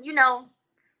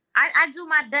 I do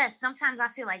my best. Sometimes I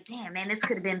feel like, damn, man, this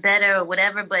could have been better or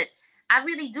whatever. But I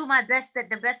really do my best.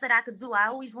 The best that I could do. I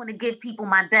always want to give people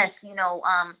my best. And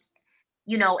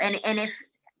if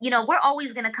we're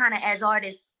always gonna kind of, as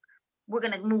artists, we're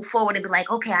gonna move forward and be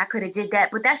like, okay, I could have did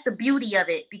that. But that's the beauty of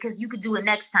it because you could do it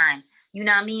next time. You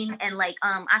know what I mean? And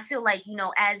I feel like,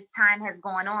 as time has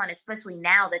gone on, especially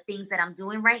now, the things that I'm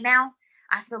doing right now,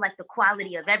 I feel like the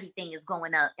quality of everything is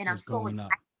going up. And it's going up.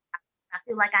 I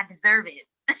feel like I deserve it.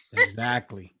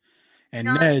 Exactly. And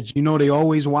Nedge, they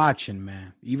always watching,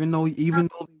 man. Even though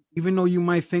Even though you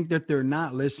might think that they're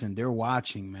not, listen, they're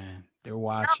watching, man. They're No,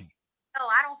 watching. no,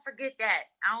 I don't forget that.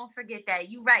 I don't forget that.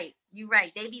 You right. You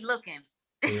right. They be looking.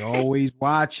 They always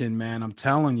watching, man. I'm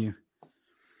telling you.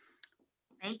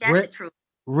 Ain't that the truth?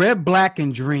 Red, Black,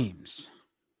 and Dreams.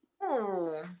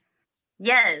 Ooh,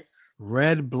 yes.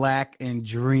 Red, Black, and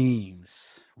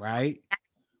Dreams, right?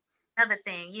 Another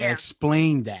thing, yeah.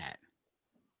 Explain that.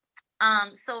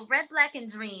 So Red, Black, and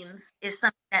Dreams is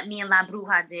something that me and La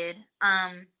Bruja did.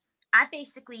 I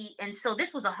basically, and so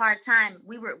this was a hard time.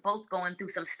 We were both going through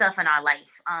some stuff in our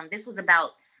life.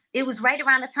 It was right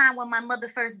around the time when my mother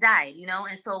first died, you know?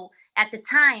 And so at the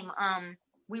time,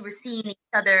 we were seeing each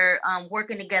other,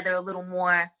 working together a little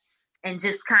more and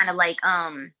just kind of like,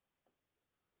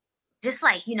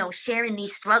 you know, sharing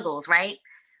these struggles, right?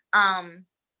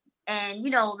 And, you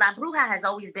know, La Bruja has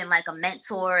always been like a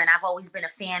mentor, and I've always been a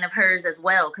fan of hers as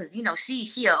well. Cause, you know, she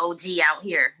a OG out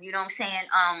here, you know what I'm saying?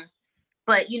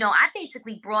 But, you know, I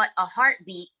basically brought a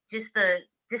heartbeat, just to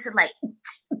like,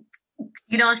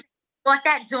 you know, brought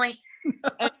that joint.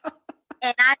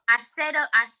 And I set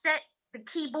the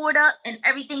keyboard up and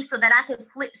everything so that I could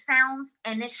flip sounds.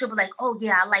 And then she'll be like, oh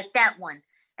yeah, I like that one.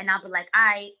 And I'll be like, all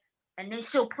right. And then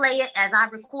she'll play it as I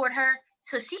record her.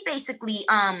 So she basically,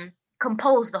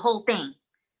 composed the whole thing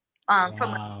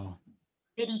from a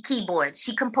MIDI keyboard.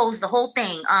 She composed the whole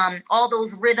thing. All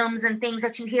those rhythms and things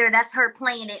that you hear, that's her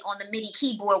playing it on the MIDI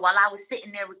keyboard while I was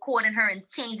sitting there recording her and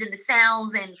changing the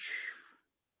sounds, and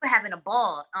we're having a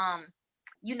ball.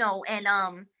 You know, and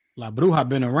La Bruja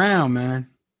been around, man.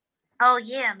 Oh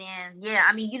yeah, man. Yeah.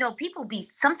 I mean, you know,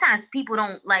 sometimes people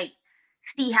don't like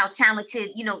see how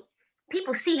talented, you know,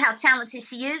 people see how talented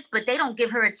she is, but they don't give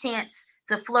her a chance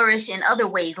to flourish in other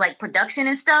ways, like production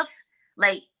and stuff.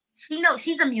 Like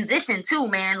she's a musician too,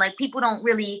 man. Like people don't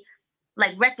really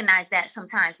like recognize that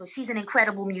sometimes, but she's an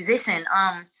incredible musician.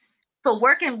 So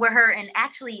working with her, and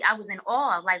actually I was in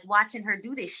awe, like watching her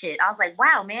do this shit. I was like,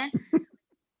 wow, man,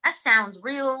 that sounds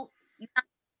real. You're not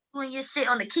doing your shit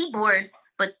on the keyboard,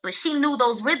 but she knew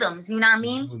those rhythms, you know what I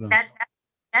mean?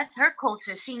 That's her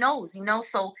culture. She knows, you know.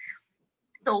 So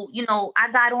you know,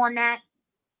 I got on that.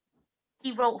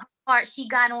 He wrote her part, she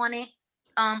got on it.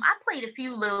 I played a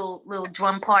few little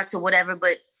drum parts or whatever,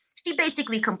 but she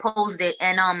basically composed it.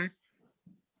 And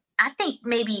I think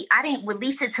maybe I didn't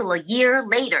release it till a year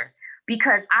later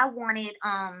because I wanted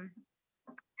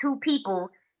two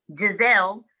people,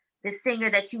 Giselle, the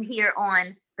singer that you hear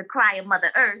on The Cry of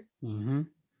Mother Earth. Mm-hmm.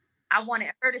 I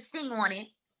wanted her to sing on it.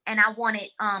 And I wanted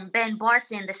Ben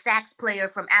Barson, the sax player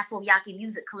from Afro Yaki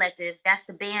Music Collective. That's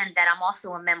the band that I'm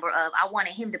also a member of. I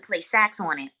wanted him to play sax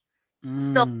on it.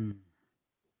 So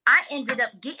I ended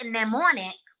up getting them on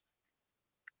it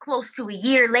close to a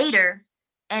year later.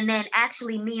 And then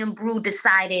actually me and Brew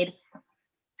decided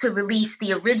to release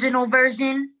the original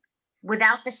version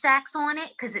without the sax on it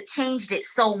because it changed it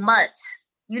so much.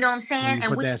 You know what I'm saying?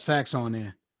 And put that sax on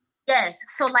there. Yes.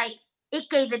 So like, it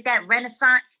gave it that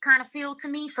Renaissance kind of feel to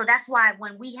me. So that's why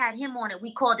when we had him on it,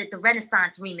 we called it the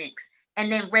Renaissance remix. And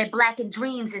then Red, Black, and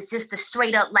Dreams is just a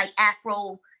straight up like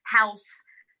Afro house,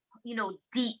 you know,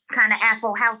 deep kind of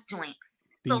Afro house joint.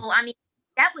 So, I mean,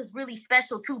 that was really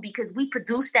special too, because we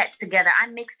produced that together. I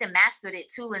mixed and mastered it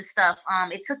too and stuff.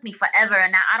 It took me forever.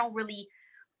 And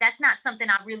that's not something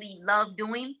I really love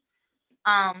doing.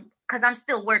 Because I'm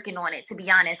still working on it, to be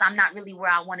honest. I'm not really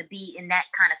where I want to be in that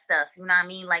kind of stuff. You know what I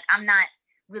mean? Like, I'm not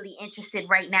really interested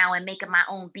right now in making my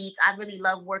own beats. I really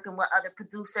love working with other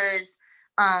producers.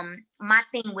 My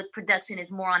thing with production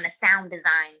is more on the sound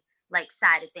design, like,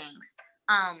 side of things.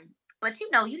 But,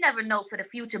 you know, you never know for the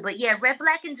future. But, yeah, Red,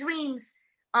 Black, and Dreams,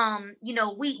 you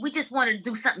know, we just wanted to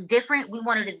do something different. We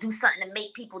wanted to do something to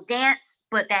make people dance,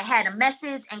 but that had a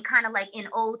message and kind of like an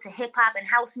ode to hip-hop and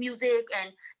house music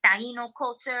and Taino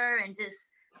culture and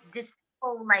just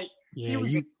whole like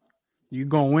music. You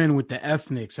go in with the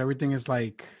ethnics. Everything is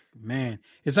like, man,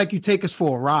 it's like you take us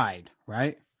for a ride,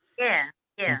 right? Yeah.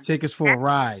 You take us for a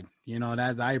ride. You know,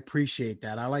 that I appreciate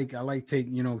that. I like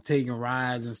taking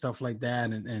rides and stuff like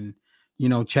that and you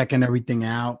know, checking everything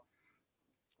out.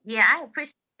 Yeah, I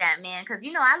appreciate that, man, because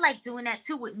you know I like doing that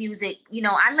too with music. You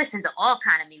know, I listen to all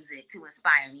kind of music to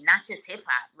inspire me, not just hip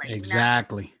hop. Like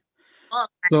exactly. You know,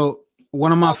 so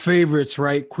one of my favorites,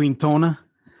 right, Quintona.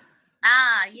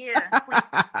 Ah,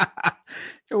 yeah.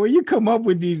 When you come up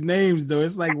with these names, though,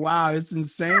 it's like wow, it's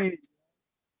insane.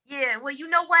 Yeah, well, you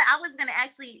know what? I was gonna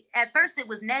actually at first it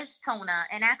was Nejtona,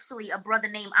 and actually a brother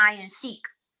named Iron Sheik.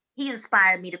 He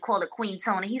inspired me to call it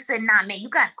Quintona. He said, nah, man, you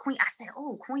got Queen. I said,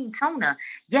 oh, Quintona.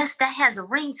 Yes, that has a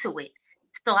ring to it.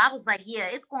 So I was like, yeah,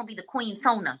 it's going to be the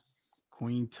Quintona.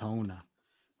 Quintona.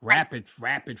 Rapid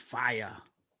fire.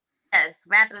 Yes,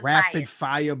 Rapid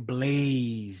Fire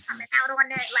Blaze. Coming out on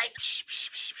that, like.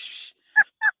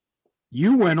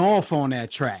 You went off on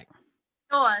that track.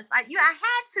 I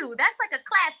had to. That's like a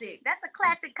classic. That's a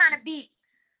classic kind of beat.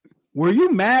 Were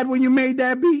you mad when you made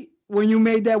that beat? When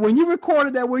you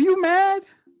recorded that, were you mad?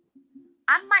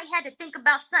 I might have to think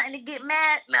about something to get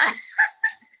mad.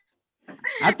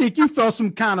 I think you felt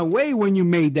some kind of way when you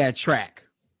made that track.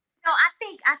 No, I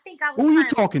think I was. Who are you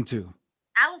talking to?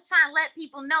 I was trying to let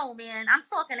people know, man. I'm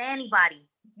talking to anybody.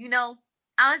 You know,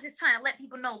 I was just trying to let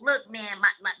people know. Look, man,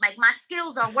 my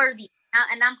skills are worthy,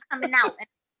 and I'm coming out. And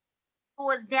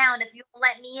doors down if you don't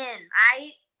let me in. All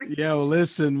right. Yo,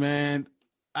 listen, man.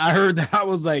 I heard that. I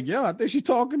was like, yo, I think she's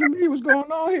talking to me. What's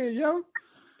going on here, yo?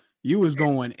 You was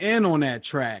going in on that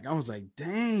track. I was like,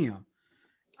 damn.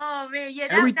 Oh man,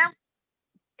 yeah,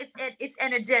 it's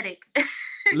energetic.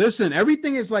 Listen,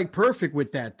 everything is like perfect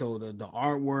with that though. The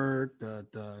artwork,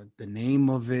 the name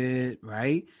of it,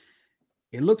 right?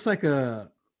 It looks like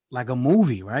a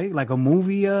movie, right? Like a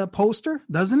movie poster,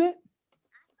 doesn't it?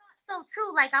 I thought so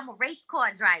too. Like I'm a race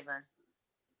car driver.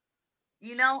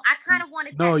 You know, I kind of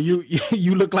wanted. No,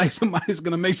 you look like somebody's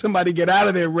gonna make somebody get out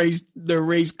of their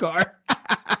race car.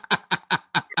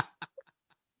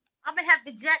 I'm gonna have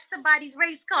to jack somebody's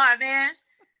race car, man.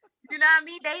 You know what I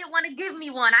mean? They didn't want to give me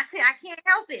one. I can't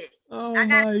help it. Oh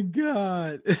my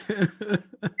God.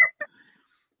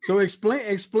 So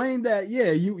explain that.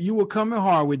 Yeah, you were coming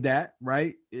hard with that,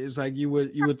 right? It's like you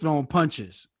were throwing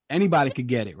punches. Anybody could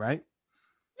get it, right?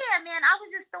 Yeah, man. I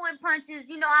was just throwing punches.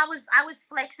 You know, I was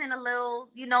flexing a little.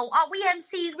 You know, we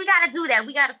MCs, we gotta do that.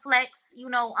 We gotta flex. You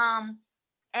know,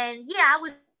 and yeah,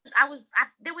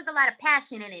 there was a lot of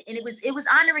passion in it, and it was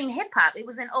honoring hip hop. It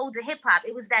was an ode to hip hop.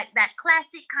 It was that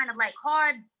classic kind of like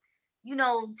hard, you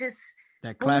know, just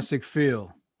that classic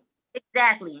feel.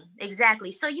 Exactly.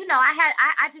 So you know,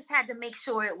 I just had to make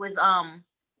sure it was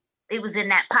in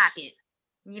that pocket,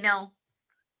 you know,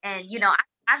 and you know,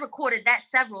 I recorded that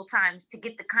several times to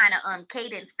get the kind of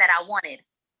cadence that I wanted.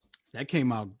 That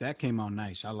came out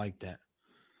nice. I like that.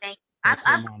 Thank you. That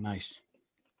came out nice.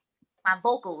 My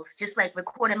vocals, just like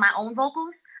recording my own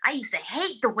vocals. I used to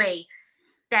hate the way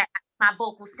that my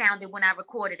vocals sounded when I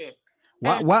recorded it.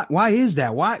 Why is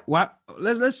that? Why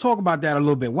let's talk about that a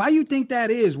little bit. Why you think that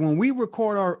is when we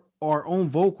record our own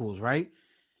vocals, right?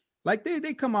 Like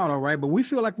they come out all right, but we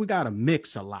feel like we got to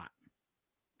mix a lot.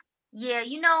 Yeah,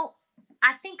 you know,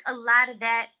 I think a lot of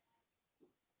that,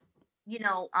 you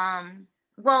know,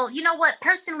 well, you know what,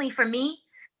 personally for me,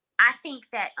 I think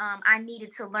that I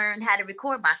needed to learn how to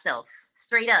record myself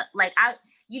straight up. Like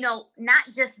you know, not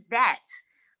just that.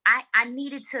 I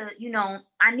needed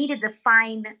to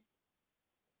find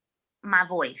my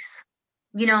voice.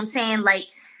 You know what I'm saying? Like,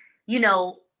 you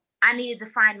know, I needed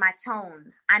to find my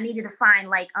tones. I needed to find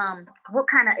like what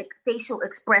kind of facial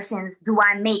expressions do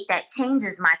I make that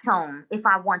changes my tone if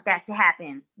I want that to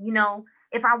happen. You know,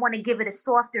 if I want to give it a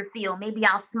softer feel, maybe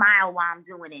I'll smile while I'm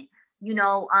doing it. You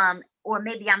know, or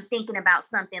maybe I'm thinking about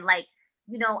something like,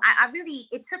 you know, I really,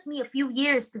 it took me a few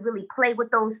years to really play with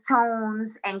those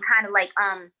tones and kind of like,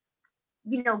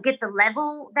 you know, get the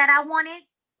level that I wanted,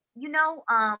 you know,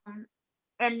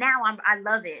 and now I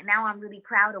love it. Now I'm really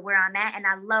proud of where I'm at, and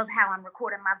I love how I'm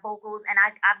recording my vocals, and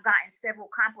I've gotten several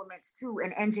compliments too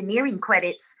and engineering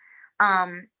credits,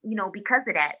 you know, because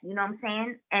of that, you know what I'm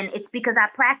saying? And it's because I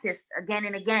practiced again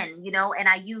and again, you know, and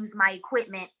I use my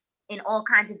equipment in all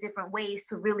kinds of different ways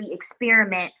to really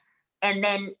experiment, and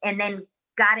then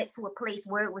got it to a place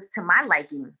where it was to my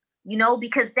liking, you know,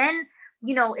 because then,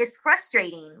 you know, it's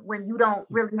frustrating when you don't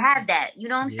really have that, you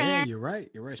know what I'm saying? You're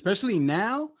right. Especially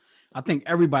now, I think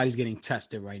everybody's getting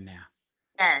tested right now.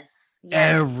 Yes.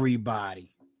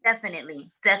 Everybody.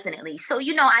 Definitely. So,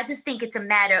 you know, I just think it's a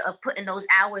matter of putting those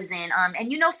hours in. And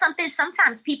you know something,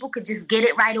 sometimes people could just get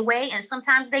it right away and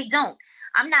sometimes they don't.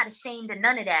 I'm not ashamed of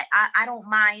none of that. I don't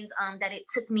mind that it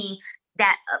took me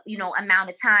that, you know, amount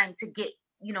of time to get,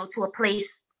 you know, to a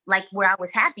place like where I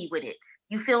was happy with it.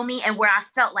 You feel me? And where I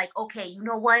felt like, okay, you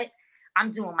know what?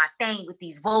 I'm doing my thing with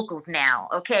these vocals now.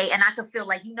 Okay. And I could feel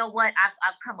like, you know what?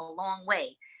 I've come a long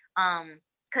way.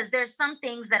 Because there's some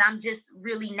things that I'm just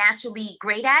really naturally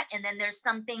great at. And then there's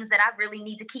some things that I really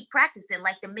need to keep practicing.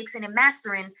 Like the mixing and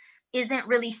mastering isn't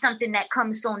really something that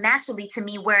comes so naturally to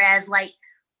me. Whereas like,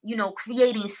 you know,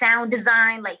 creating sound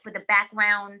design, like for the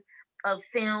background of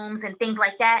films and things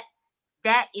like that,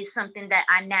 that is something that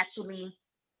I naturally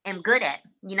am good at.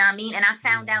 You know what I mean? And I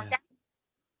found out that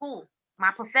cool. My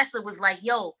professor was like,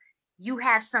 yo, you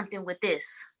have something with this.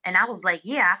 And I was like,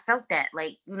 yeah, I felt that.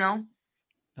 Like, you know.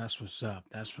 That's what's up.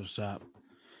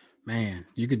 Man,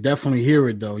 you could definitely hear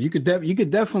it though. You could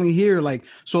definitely hear like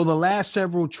so the last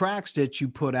several tracks that you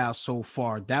put out so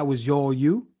far, that was all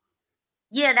you?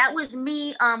 Yeah, that was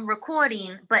me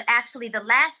recording, but actually the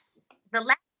last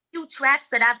few tracks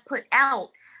that I've put out,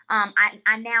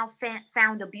 I now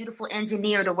found a beautiful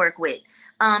engineer to work with.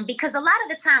 Because a lot of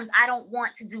the times I don't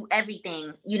want to do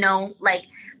everything, like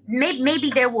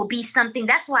maybe there will be something.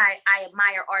 That's why I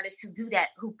admire artists who do that,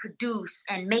 who produce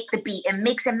and make the beat and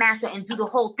mix and master and do the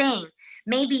whole thing.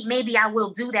 Maybe I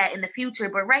will do that in the future,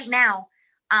 but right now,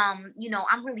 I'm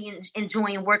really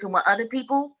enjoying working with other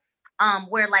people,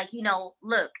 where like,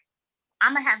 look,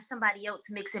 I'm gonna have somebody else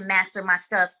mix and master my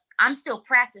stuff. I'm still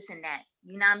practicing that.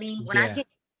 You know what I mean? When I Yeah. get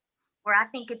where I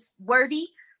think it's worthy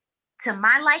to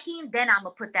my liking, then I'm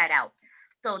gonna put that out.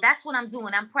 So that's what I'm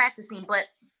doing. I'm practicing. But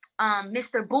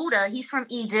Mr. Buddha, he's from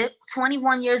Egypt,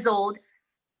 21 years old,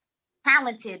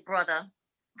 talented brother,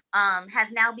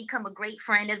 has now become a great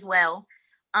friend as well.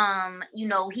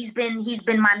 He's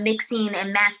been my mixing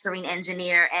and mastering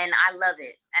engineer, and I love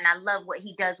it. And I love what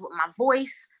he does with my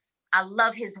voice. I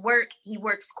love his work. He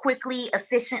works quickly,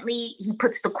 efficiently. He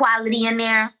puts the quality in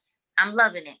there. I'm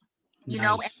loving it.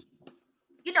 Nice.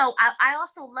 I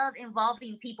also love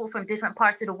involving people from different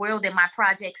parts of the world in my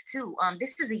projects too.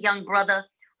 This is a young brother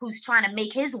who's trying to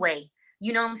make his way.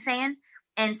 You know what I'm saying?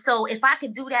 And so if I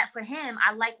could do that for him,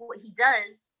 I like what he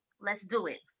does. Let's do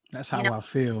it. That's how You know, I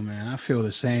feel, man. I feel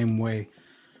the same way.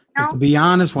 Because to no, be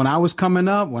honest, when I was coming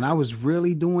up, when I was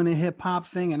really doing the hip hop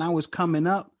thing and I was coming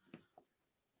up,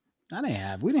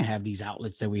 we didn't have these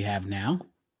outlets that we have now.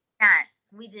 not.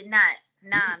 We did not.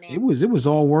 Nah, man. It was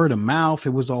all word of mouth.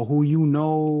 It was all who you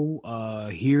know.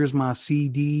 Here's my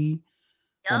CD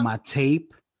or Yup, my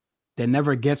tape that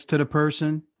never gets to the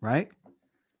person, right?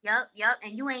 yup.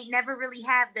 And you ain't never really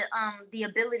have the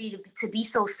ability to be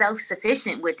so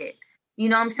self-sufficient with it. You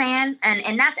know what I'm saying?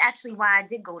 And that's actually why I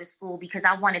did go to school, because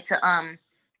I wanted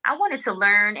to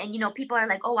learn. And people are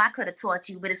like, oh, I could have taught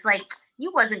you, but it's like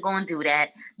you wasn't gonna do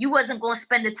that. You wasn't gonna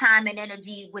spend the time and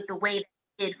energy with the way that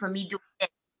you did for me doing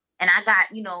it. And I got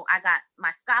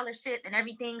my scholarship and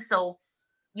everything. So,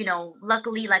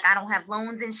 luckily, like I don't have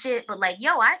loans and shit. But like,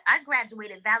 I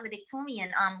graduated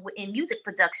valedictorian in music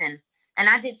production, and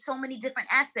I did so many different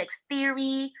aspects: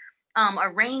 theory,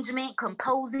 arrangement,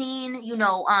 composing,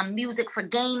 music for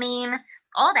gaming,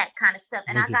 all that kind of stuff.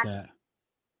 And I Look at got that.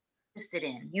 interested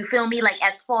in. You feel me? Like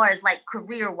as far as like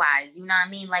career wise, you know what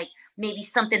I mean? Like maybe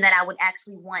something that I would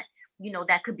actually want,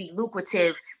 that could be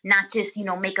lucrative, not just,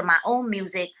 making my own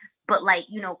music, but like,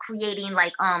 creating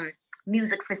like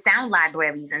music for sound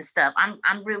libraries and stuff.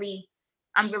 I'm really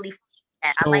I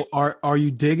So like. are you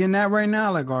digging that right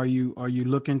now? Like are you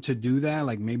looking to do that?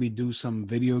 Like maybe do some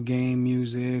video game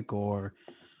music or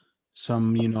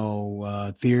some,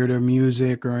 theater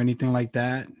music or anything like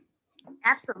that?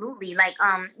 Absolutely. Like,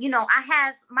 I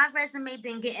have my resume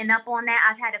been getting up on that.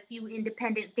 I've had a few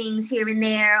independent things here and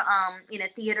there, in a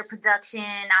theater production.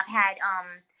 I've had,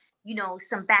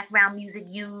 some background music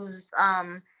used,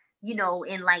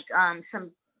 in like,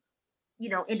 some,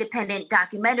 independent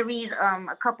documentaries,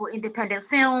 a couple independent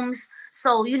films.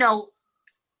 So,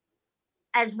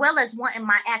 as well as wanting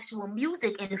my actual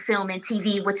music in film and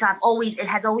TV, which it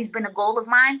has always been a goal of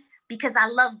mine, because I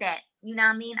love that. You know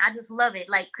what I mean? I just love it.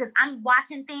 Like, cause I'm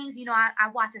watching things, I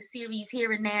watch a series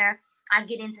here and there. I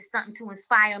get into something to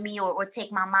inspire me or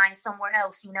take my mind somewhere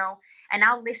else, and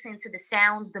I'll listen to the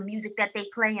sounds, the music that they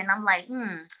play. And I'm like,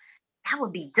 that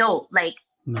would be dope. Like,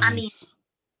 I mean, Nice.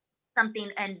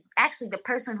 something. And actually the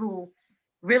person who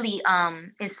really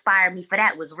inspired me for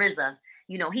that was RZA.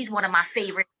 He's one of my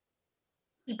favorite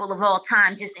people of all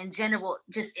time, just in general,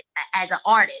 just as an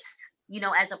artist,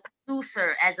 as a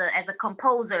producer, as a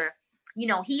composer.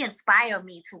 He inspired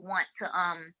me to want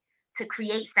to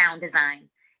create sound design,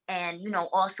 and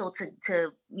also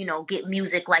to get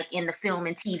music like in the film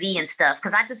and TV and stuff,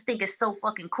 because I just think it's so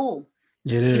fucking cool.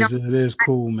 It you know is. It is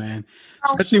cool, man.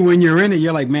 so, Especially when you're in it,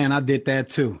 you're like, man, I did that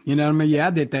too. You know what I mean? Yeah,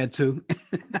 I did that too.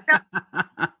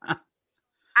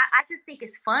 I just think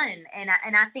it's fun, and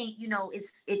I think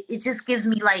it just gives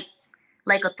me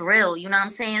like a thrill. You know what I'm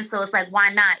saying? So it's like,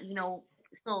 why not?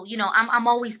 So I'm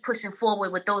always pushing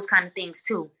forward with those kind of things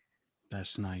too.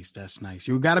 That's nice. That's nice.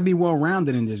 You got to be well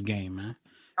rounded in this game, man.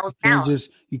 No You can't doubt.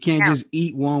 just you can't just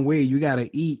eat one way. You got to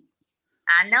eat.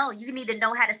 I know you need to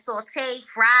know how to saute,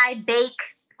 fry, bake,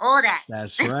 all that.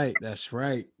 That's right. That's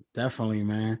right. Definitely,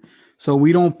 man. So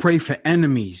we don't pray for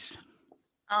enemies.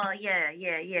 Oh yeah.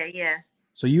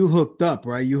 So you hooked up,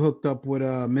 right? You hooked up with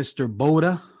Mr.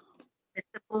 Boda,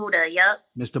 Mr. Buddha, yep.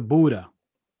 Mr. Buddha.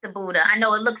 The Buddha. I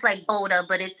know it looks like Boda,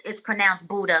 but it's pronounced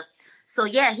Buddha. So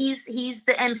yeah, he's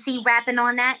the MC rapping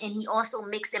on that, and he also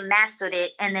mixed and mastered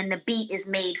it. And then the beat is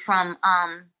made from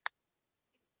I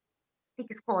think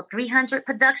it's called 300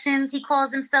 Productions. He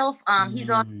calls himself. He's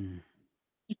in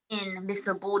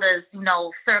Mr. Buddha's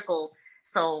circle.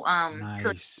 So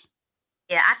nice.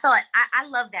 Yeah, I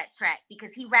love that track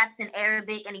because he raps in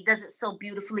Arabic and he does it so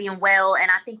beautifully and well, and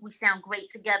I think we sound great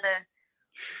together.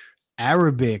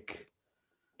 Arabic.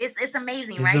 It's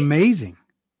amazing, it's right? It's amazing.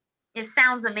 It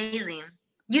sounds amazing.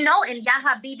 And Ya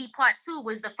Habibi Part 2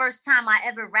 was the first time I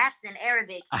ever rapped in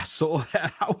Arabic. I saw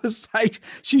that. I was like,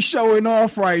 she's showing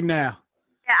off right now.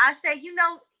 Yeah, I said,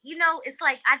 it's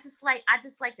like I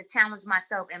just like to challenge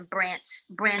myself and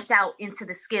branch out into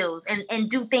the skills and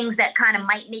do things that kind of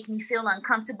might make me feel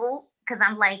uncomfortable. Cause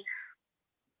I'm like,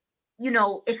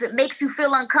 if it makes you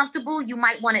feel uncomfortable, you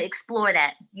might want to explore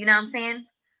that. You know what I'm saying?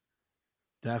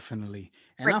 Definitely.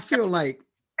 And I feel like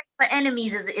For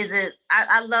Enemies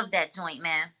I love that joint,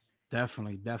 man.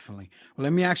 Definitely. Well,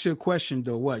 let me ask you a question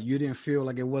though. What, you didn't feel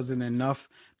like it wasn't enough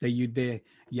that you did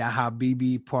Ya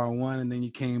Habibi Part 1 and then you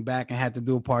came back and had to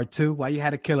do a Part 2? Why you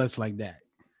had to kill us like that?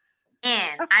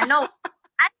 And I know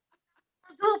I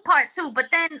do Part 2, but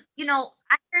then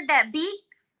I heard that beat,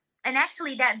 and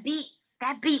actually that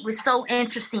beat was so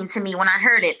interesting to me when I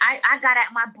heard it. I got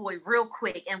at my boy real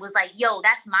quick and was like, yo,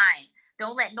 that's mine.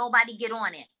 Don't let nobody get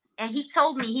on it. And he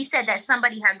told me, he said that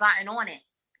somebody had gotten on it.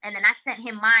 And then I sent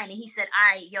him mine and he said,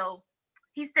 all right, yo.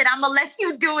 He said, I'm going to let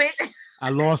you do it. I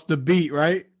lost the beat,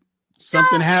 right?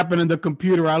 Something happened in the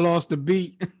computer. I lost the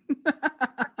beat.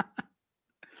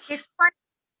 It's funny.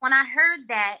 When I heard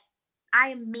that, I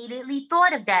immediately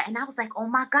thought of that. And I was like, oh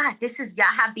my God, this is Ya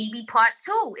Habibi Part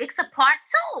 2. It's a Part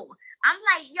 2. I'm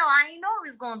like, yo, I didn't know it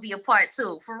was going to be a Part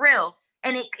 2, for real.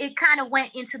 And it kind of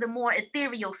went into the more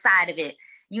ethereal side of it.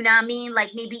 You know what I mean?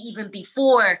 Like maybe even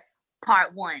before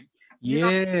Part 1. You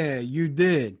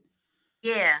did.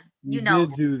 Yeah. You did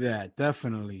do that.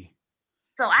 Definitely.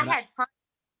 So I had fun.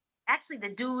 Actually, the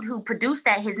dude who produced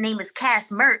that, his name is Cass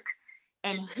Merck.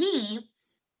 And he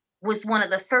was one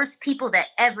of the first people that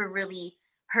ever really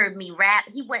heard me rap.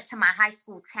 He went to my high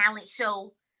school talent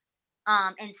show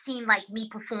and seen like me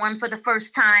perform for the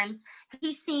first time.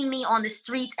 He seen me on the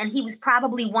streets, and he was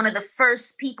probably one of the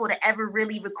first people to ever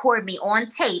really record me on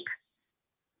tape.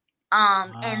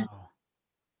 Wow. And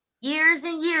years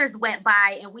and years went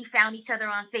by, and we found each other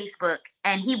on Facebook,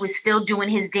 and he was still doing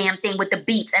his damn thing with the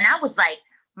beats. And I was like,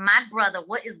 my brother,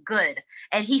 what is good?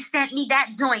 And he sent me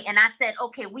that joint, and I said,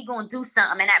 okay, we gonna do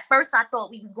something. And at first I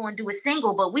thought we was going to do a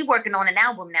single, but we working on an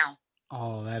album now.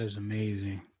 Oh, that is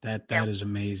amazing. That is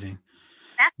amazing.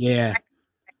 That's yeah. Right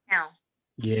now.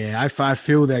 Yeah, I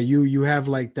feel that you have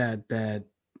like that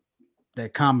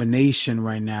combination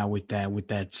right now with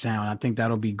that sound. I think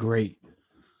that'll be great.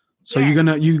 So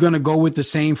you're gonna go with the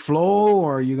same flow,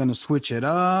 or are you gonna switch it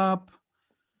up?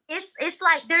 It's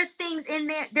like there's things in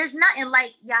there. There's nothing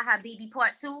like Ya Habibi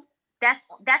Part 2.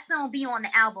 That's gonna be on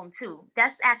the album too.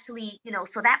 That's actually,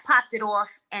 so that popped it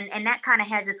off, and that kind of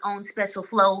has its own special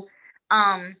flow.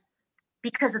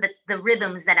 Because of the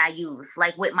rhythms that I use,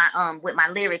 like with my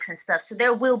lyrics and stuff. So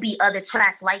there will be other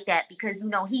tracks like that, because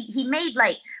he made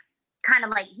like kind of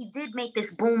like, he did make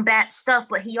this boom bap stuff,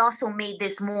 but he also made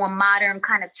this more modern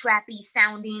kind of trappy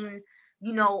sounding,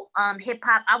 hip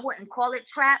hop. I wouldn't call it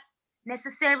trap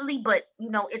necessarily, but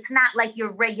it's not like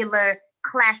your regular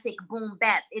classic boom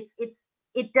bap.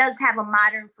 It does have a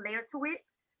modern flair to it.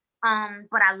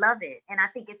 But I love it, and I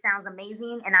think it sounds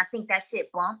amazing, and I think that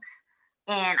shit bumps.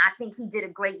 And I think he did a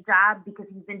great job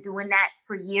because he's been doing that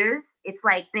for years. It's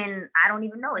like I don't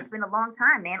even know. It's been a long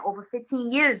time, man. Over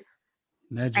 15 years.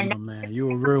 Legend, man.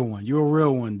 You're a real one. You're a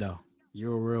real one, though.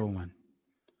 You're a real one.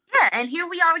 Yeah, and here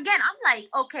we are again. I'm like,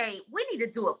 okay, we need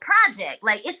to do a project.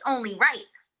 Like, it's only right.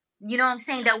 You know what I'm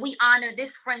saying? That we honor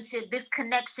this friendship, this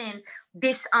connection,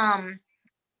 this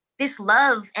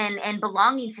love and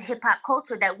belonging to hip hop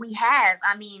culture that we have.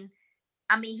 I mean,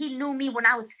 he knew me when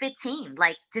I was 15,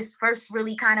 like just first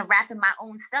really kind of rapping my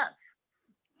own stuff.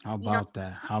 How about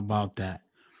that?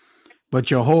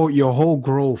 But your whole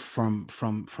growth from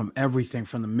everything,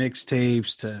 from the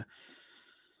mixtapes to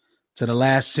the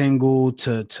last single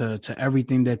to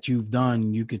everything that you've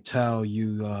done, you could tell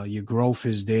your growth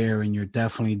is there, and you're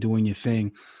definitely doing your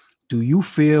thing. Do you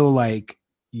feel like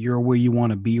you're where you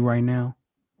want to be right now?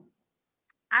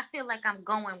 I feel like I'm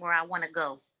going where I want to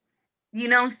go. You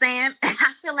know what I'm saying?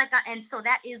 I feel like and so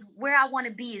that is where I want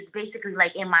to be, is basically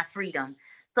like in my freedom.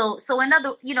 So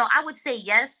another, I would say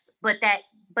yes, but that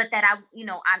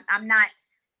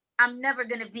I'm never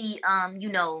going to be,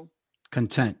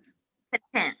 content.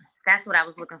 Content. That's what I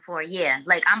was looking for. Yeah.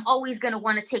 Like I'm always going to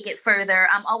want to take it further.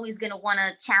 I'm always going to want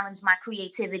to challenge my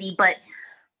creativity, but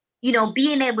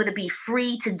being able to be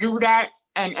free to do that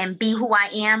and be who I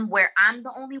am, where I'm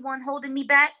the only one holding me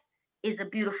back, is a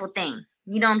beautiful thing.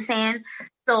 You know what I'm saying?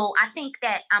 So I think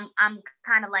that I'm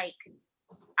kind of like,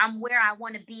 I'm where I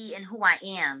want to be and who I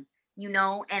am,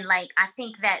 and like I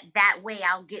think that way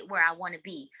I'll get where I want to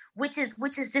be, which is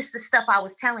just the stuff I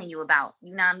was telling you about,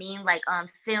 you know what I mean? Like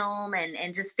film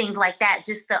and just things like that,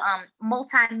 just the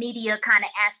multimedia kind of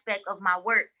aspect of my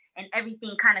work and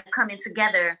everything kind of coming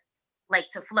together like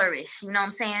to flourish, you know what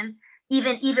I'm saying?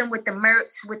 Even with the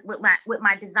merch, with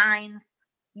my designs,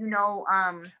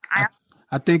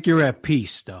 I think you're at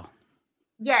peace though.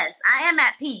 Yes, I am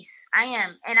at peace. I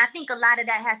am. And I think a lot of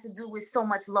that has to do with so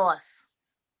much loss.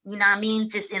 You know what I mean?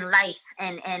 Just in life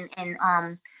and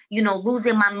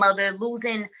losing my mother,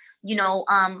 losing,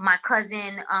 my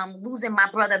cousin, losing my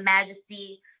brother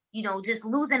Majesty, just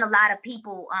losing a lot of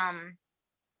people.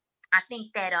 I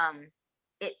think that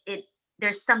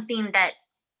there's something that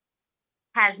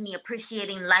has me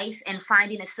appreciating life and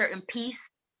finding a certain peace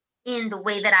in the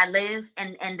way that I live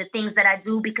and the things that I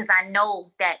do, because I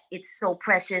know that it's so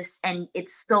precious and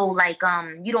it's so like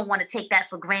you don't want to take that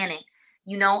for granted.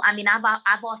 I mean,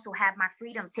 I've also had my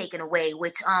freedom taken away,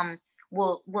 which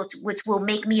will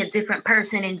make me a different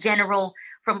person in general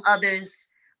from others,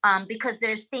 because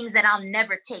there's things that I'll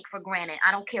never take for granted.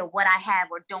 I don't care what I have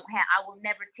or don't have. I will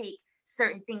never take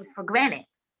certain things for granted.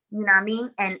 You know what I mean?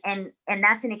 And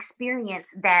that's an experience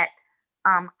that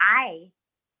I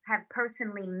have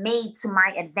personally made to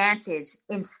my advantage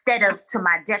instead of to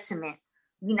my detriment.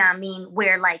 You know what I mean?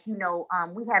 Where like,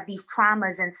 we have these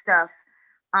traumas and stuff.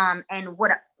 And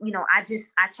what,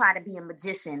 I try to be a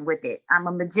magician with it. I'm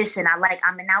a magician.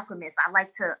 I'm an alchemist. I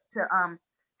like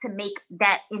to make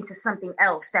that into something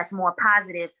else that's more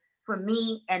positive for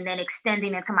me and then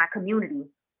extending it to my community.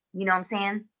 You know what I'm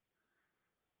saying?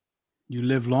 You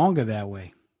live longer that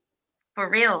way. For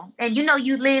real. And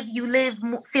you live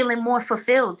feeling more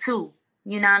fulfilled too.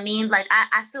 You know what I mean? Like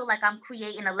I feel like I'm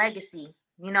creating a legacy,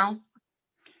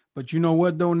 But you know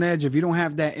what though, Nedge, if you don't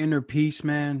have that inner peace,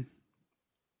 man,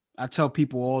 I tell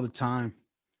people all the time,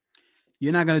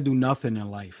 you're not going to do nothing in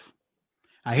life.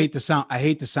 I hate to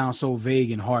sound so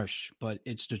vague and harsh, but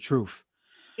it's the truth.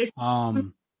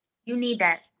 You need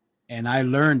that. And I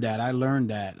learned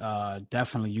that.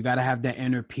 Definitely. You got to have that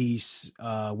inner peace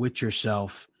with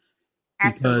yourself.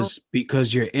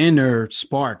 Because your inner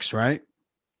sparks, right?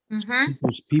 Mm-hmm.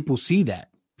 People see that.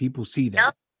 People see that.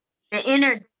 Yep. The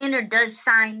inner does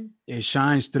shine. It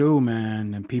shines through,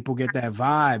 man, and people get that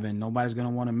vibe, and nobody's gonna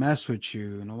want to mess with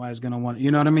you. Nobody's gonna want, you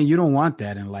know what I mean? You don't want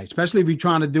that in life, especially if you're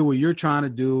trying to do what you're trying to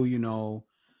do.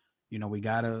 We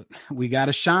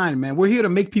gotta shine, man. We're here to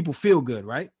make people feel good,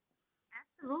 right?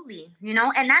 Absolutely.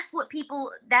 And that's what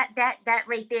people that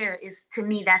right there is, to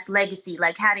me, that's legacy.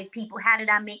 Like how did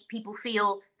I make people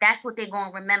feel? That's what they're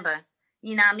going to remember.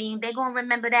 You know what I mean? They're going to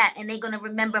remember that, and they're going to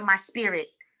remember my spirit,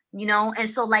 And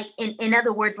so like, in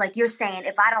other words, like you're saying,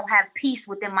 if I don't have peace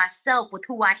within myself with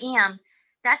who I am,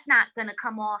 that's not going to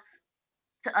come off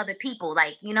to other people,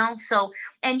 like, so,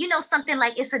 and something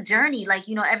like, it's a journey, like,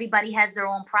 everybody has their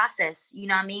own process, you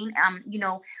know what I mean?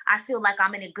 I feel like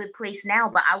I'm in a good place now,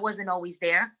 but I wasn't always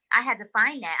there. I had to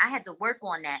find that. I had to work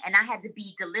on that, and I had to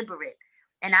be deliberate,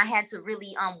 and I had to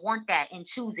really want that and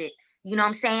choose it, you know what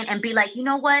I'm saying? And be like, you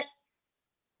know what,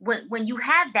 when you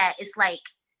have that, it's like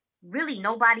really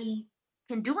nobody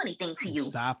can do anything to you.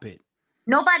 Stop it.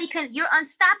 Nobody can, you're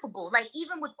unstoppable. Like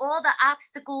even with all the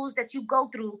obstacles that you go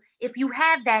through, if you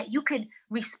have that, you could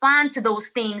respond to those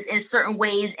things in certain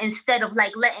ways instead of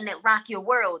like letting it rock your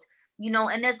world,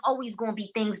 and there's always going to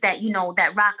be things that,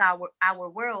 that rock our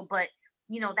world, but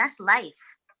that's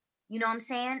life. You know what I'm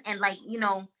saying? And like,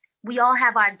 we all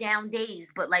have our down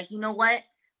days, but like, you know what?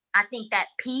 I think that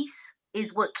peace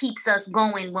is what keeps us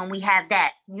going when we have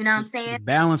that. You know what I'm saying? It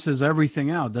balances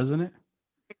everything out, doesn't it?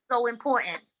 It's so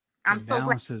important. I'm so glad.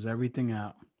 Balances everything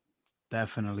out.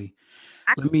 Definitely.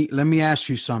 Let me ask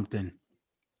you something.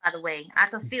 By the way, I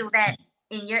can feel that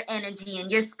in your energy and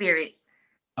your spirit.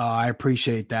 I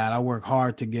appreciate that. I work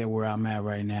hard to get where I'm at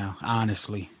right now,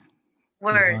 honestly.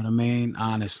 Word. You know what I mean?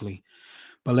 Honestly.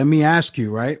 But let me ask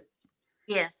you, right?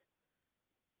 Yeah.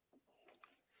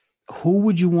 Who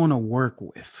would you want to work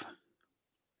with?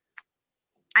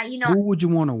 Who would you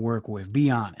want to work with? Be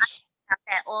honest. I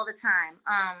that all the time.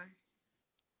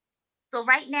 So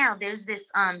right now there's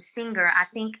this singer, I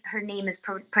think her name is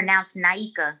pronounced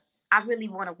Naika. I really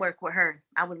want to work with her.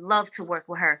 I would love to work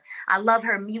with her. I love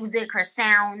her music, her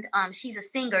sound. She's a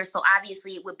singer, so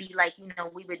obviously it would be like,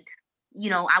 we would,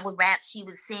 I would rap, she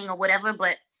would sing or whatever,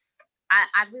 but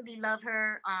I really love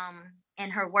her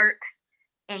and her work.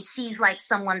 And she's like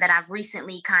someone that I've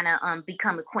recently kind of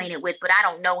become acquainted with, but I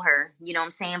don't know her, you know what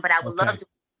I'm saying? But I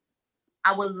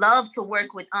would love to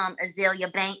work with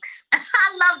Azealia Banks. I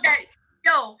love that.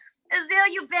 Yo,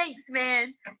 Azealia Banks,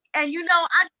 man. And you know,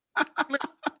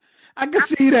 I can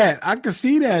see that. I can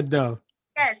see that though.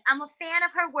 Yes, I'm a fan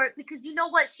of her work because you know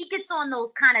what? She gets on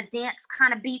those kind of dance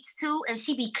kind of beats too, and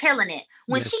she be killing it.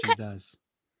 When yes, she does.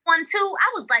 One too,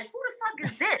 I was like, who the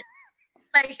fuck is this?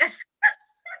 Like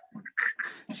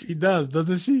she does,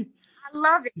 doesn't she? I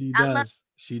love it.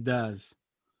 She does.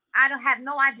 I don't have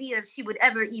no idea if she would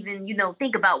ever even, you know,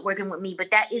 think about working with me,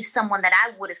 but that is someone that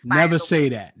I would aspire Never to say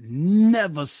that.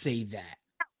 Never say that.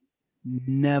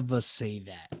 Never say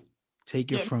that.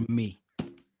 Take it from me.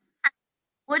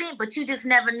 Wouldn't, but you just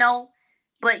never know.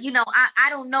 But you know, I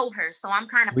don't know her, so I'm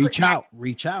kind of reach out,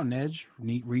 Nedge.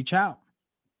 Reach out.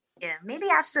 Yeah, maybe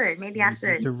I should. Maybe I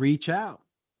should to reach out.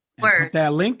 And put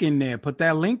that link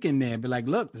in there. Be like,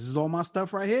 look, this is all my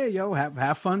stuff right here, yo.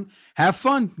 Have fun. Have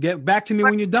fun. Get back to me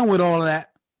when you're done with all of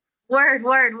that. Word.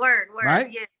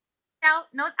 Right? Yeah.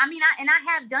 No, I mean, I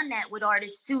have done that with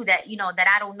artists too. That you know that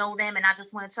I don't know them and I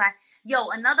just want to try. Yo,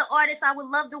 another artist I would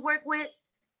love to work with,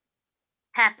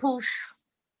 Papoose.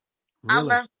 Really? I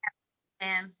love that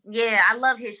man. Yeah, I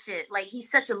love his shit. Like he's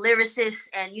such a lyricist,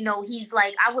 and you know he's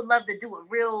like I would love to do a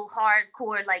real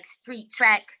hardcore like street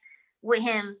track with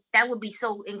him. That would be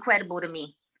so incredible to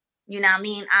me. You know what I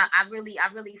mean? I really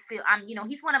feel you know,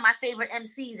 he's one of my favorite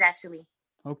MCs actually.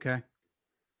 Okay.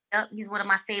 Yep, he's one of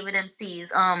my favorite MCs.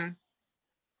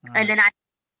 And then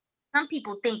some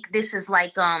people think this is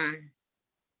like they're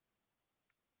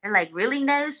like really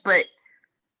Nez, but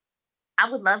I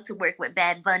would love to work with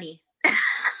Bad Bunny.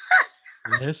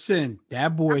 Listen,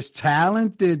 that boy's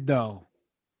talented though.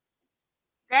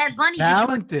 Bad Bunny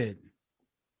talented.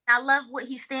 I love what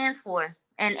he stands for.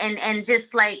 And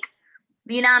just like,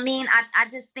 you know what I mean? I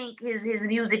just think his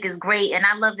music is great and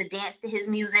I love to dance to his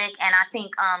music and I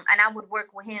think and I would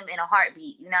work with him in a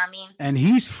heartbeat, you know what I mean? And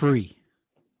he's free.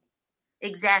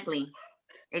 Exactly.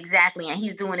 And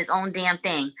he's doing his own damn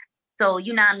thing. So,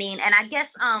 you know what I mean? And I guess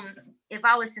if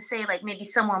I was to say like maybe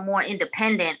someone more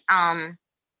independent,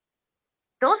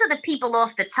 those are the people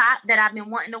off the top that I've been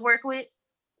wanting to work with.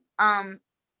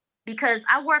 Because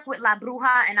I work with La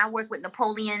Bruja and I work with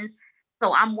Napoleon.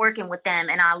 So I'm working with them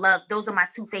and those are my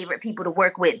two favorite people to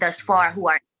work with thus far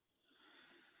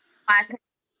I can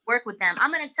work with them.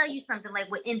 I'm going to tell you something like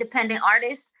with independent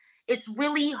artists, it's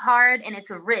really hard and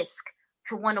it's a risk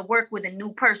to want to work with a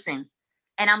new person.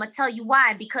 And I'm going to tell you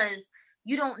why, because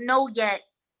you don't know yet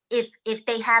if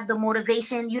they have the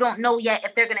motivation. You don't know yet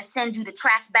if they're going to send you the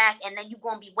track back and then you're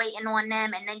going to be waiting on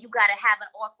them. And then you got to have an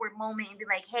awkward moment and be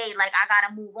like, hey, like I got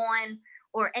to move on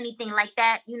or anything like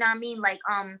that. You know what I mean? Like,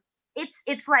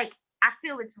 it's like, I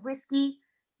feel it's risky,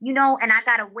 you know, and I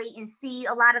got to wait and see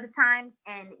a lot of the times.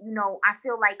 And, you know, I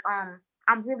feel like,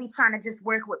 I'm really trying to just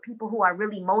work with people who are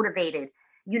really motivated,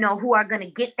 you know, who are going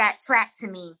to get that track to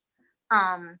me,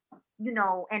 you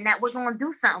know, and that we're going to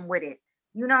do something with it.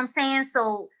 You know what I'm saying?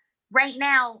 So right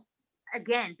now,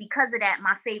 again, because of that,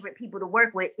 my favorite people to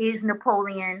work with is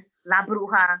Napoleon, La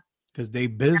Bruja. Because they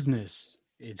business.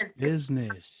 It's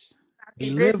business. They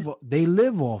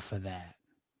live off of that.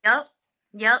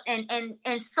 Yep.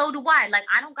 And so do I. Like,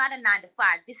 I don't got a 9 to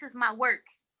 5. This is my work,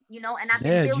 you know, and I've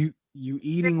been building. You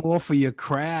eating off of your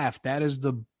craft. That is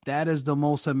the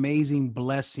most amazing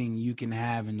blessing you can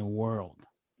have in the world.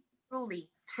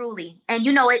 Truly. And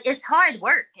you know, it's hard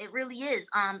work. It really is.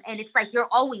 And it's like you're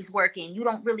always working. You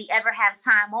don't really ever have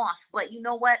time off. But you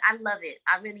know what? I love it.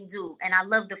 I really do. And I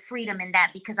love the freedom in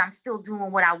that because I'm still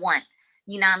doing what I want.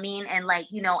 You know what I mean? And like,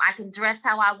 you know, I can dress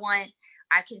how I want.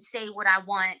 I can say what I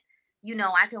want. You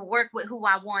know, I can work with who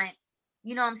I want.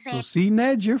 You know what I'm saying? So see,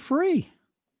 Ned, you're free.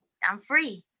 I'm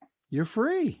free. You're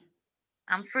free.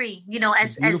 I'm free. You know,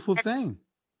 as beautiful thing.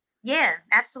 Yeah,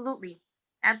 absolutely.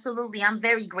 I'm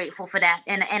very grateful for that.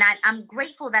 And I'm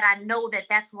grateful that I know that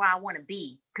that's where I want to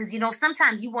be. Because, you know,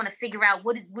 sometimes you want to figure out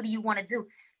what do you want to do?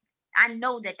 I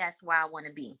know that that's where I want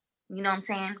to be. You know what I'm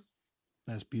saying?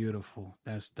 That's beautiful.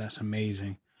 That's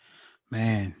amazing.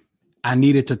 Man, I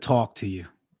needed to talk to you.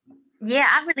 Yeah,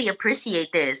 I really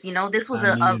appreciate this. You know, this was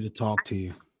I needed to talk to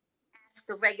you. Ask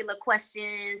the regular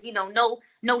questions, you know,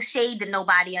 no shade to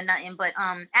nobody or nothing. But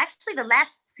actually the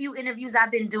last few interviews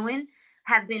I've been doing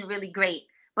have been really great.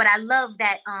 But I love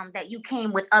that that you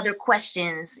came with other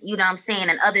questions, you know what I'm saying,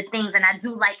 and other things. And I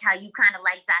do like how you kind of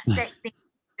like dissect things.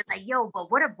 You're like, yo, but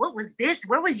what was this?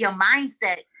 Where was your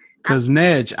mindset? Because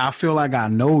Nedge, I feel like I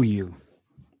know you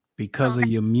because of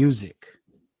your music.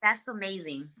 That's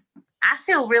amazing. I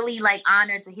feel really like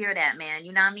honored to hear that, man.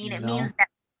 You know what I mean? You It know? means that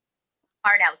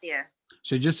heart out there.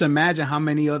 So just imagine how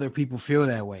many other people feel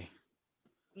that way.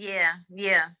 Yeah,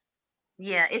 yeah,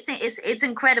 yeah. It's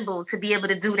incredible to be able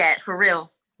to do that for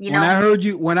real. You When know?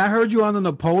 I heard you on the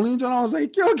Napoleon joint, I was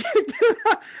like, yo,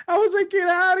 I was like, get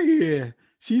out of here.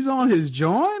 She's on his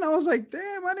joint. I was like,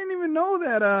 damn, I didn't even know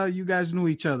that you guys knew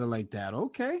each other like that.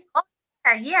 Okay. Oh,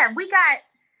 yeah, we got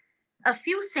a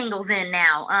few singles in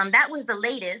now. That was the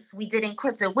latest. We did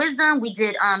Encrypted Wisdom. We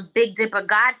did Big Dipper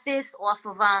Godfist off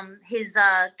of his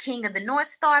King of the North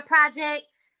Star project.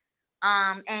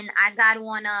 And I got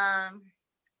on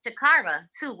Shakara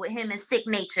too with him and Sick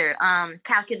Nature,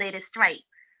 Calculated Strike.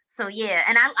 So yeah,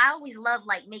 and I always love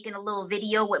like making a little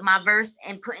video with my verse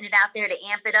and putting it out there to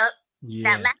amp it up.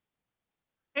 Yeah. That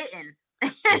hitting.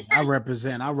 I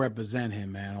represent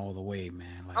him, man, all the way,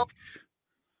 man. Like,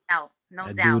 no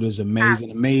that doubt. dude is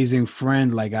amazing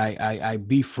friend. Like I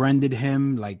befriended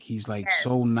him. Like he's like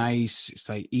so nice. It's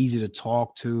like easy to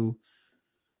talk to.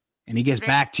 And he gets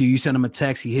back to you. You send him a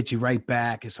text, he hits you right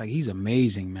back. It's like he's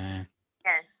amazing, man.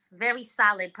 Yes, very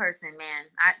solid person, man.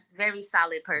 Very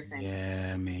solid person.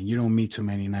 Yeah, man. You don't meet too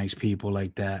many nice people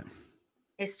like that.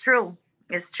 It's true.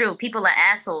 It's true. People are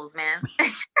assholes, man.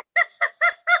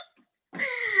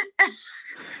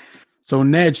 So,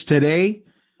 Nedge, today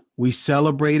we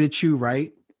celebrated you,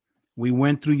 right? We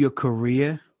went through your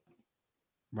career,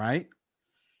 right?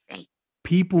 Thank you.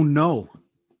 People know.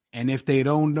 And if they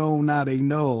don't know, now they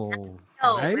know.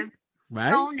 Right?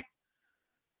 Right?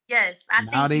 Yes.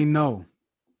 Now they know.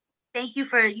 Thank you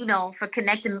for, for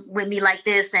connecting with me like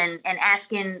this and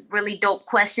asking really dope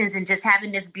questions and just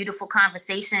having this beautiful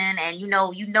conversation. And,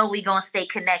 we going to stay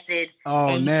connected.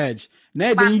 Oh, Nedge,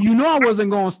 and you know I wasn't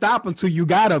going to stop until you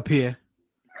got up here.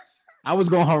 I was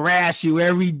going to harass you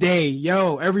every day.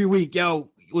 Yo, every week. Yo,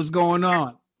 what's going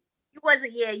on? You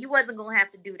wasn't going to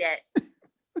have to do that.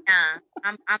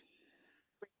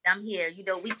 I'm here.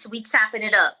 We chopping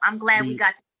it up. I'm glad we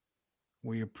got to.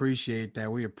 We appreciate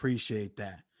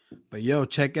that. But yo,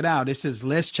 check it out. This is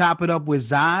Let's Chop It Up with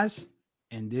Zaz,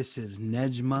 and this is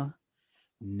Nejma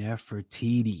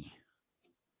Nefertiti.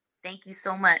 Thank you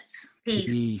so much.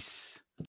 Peace.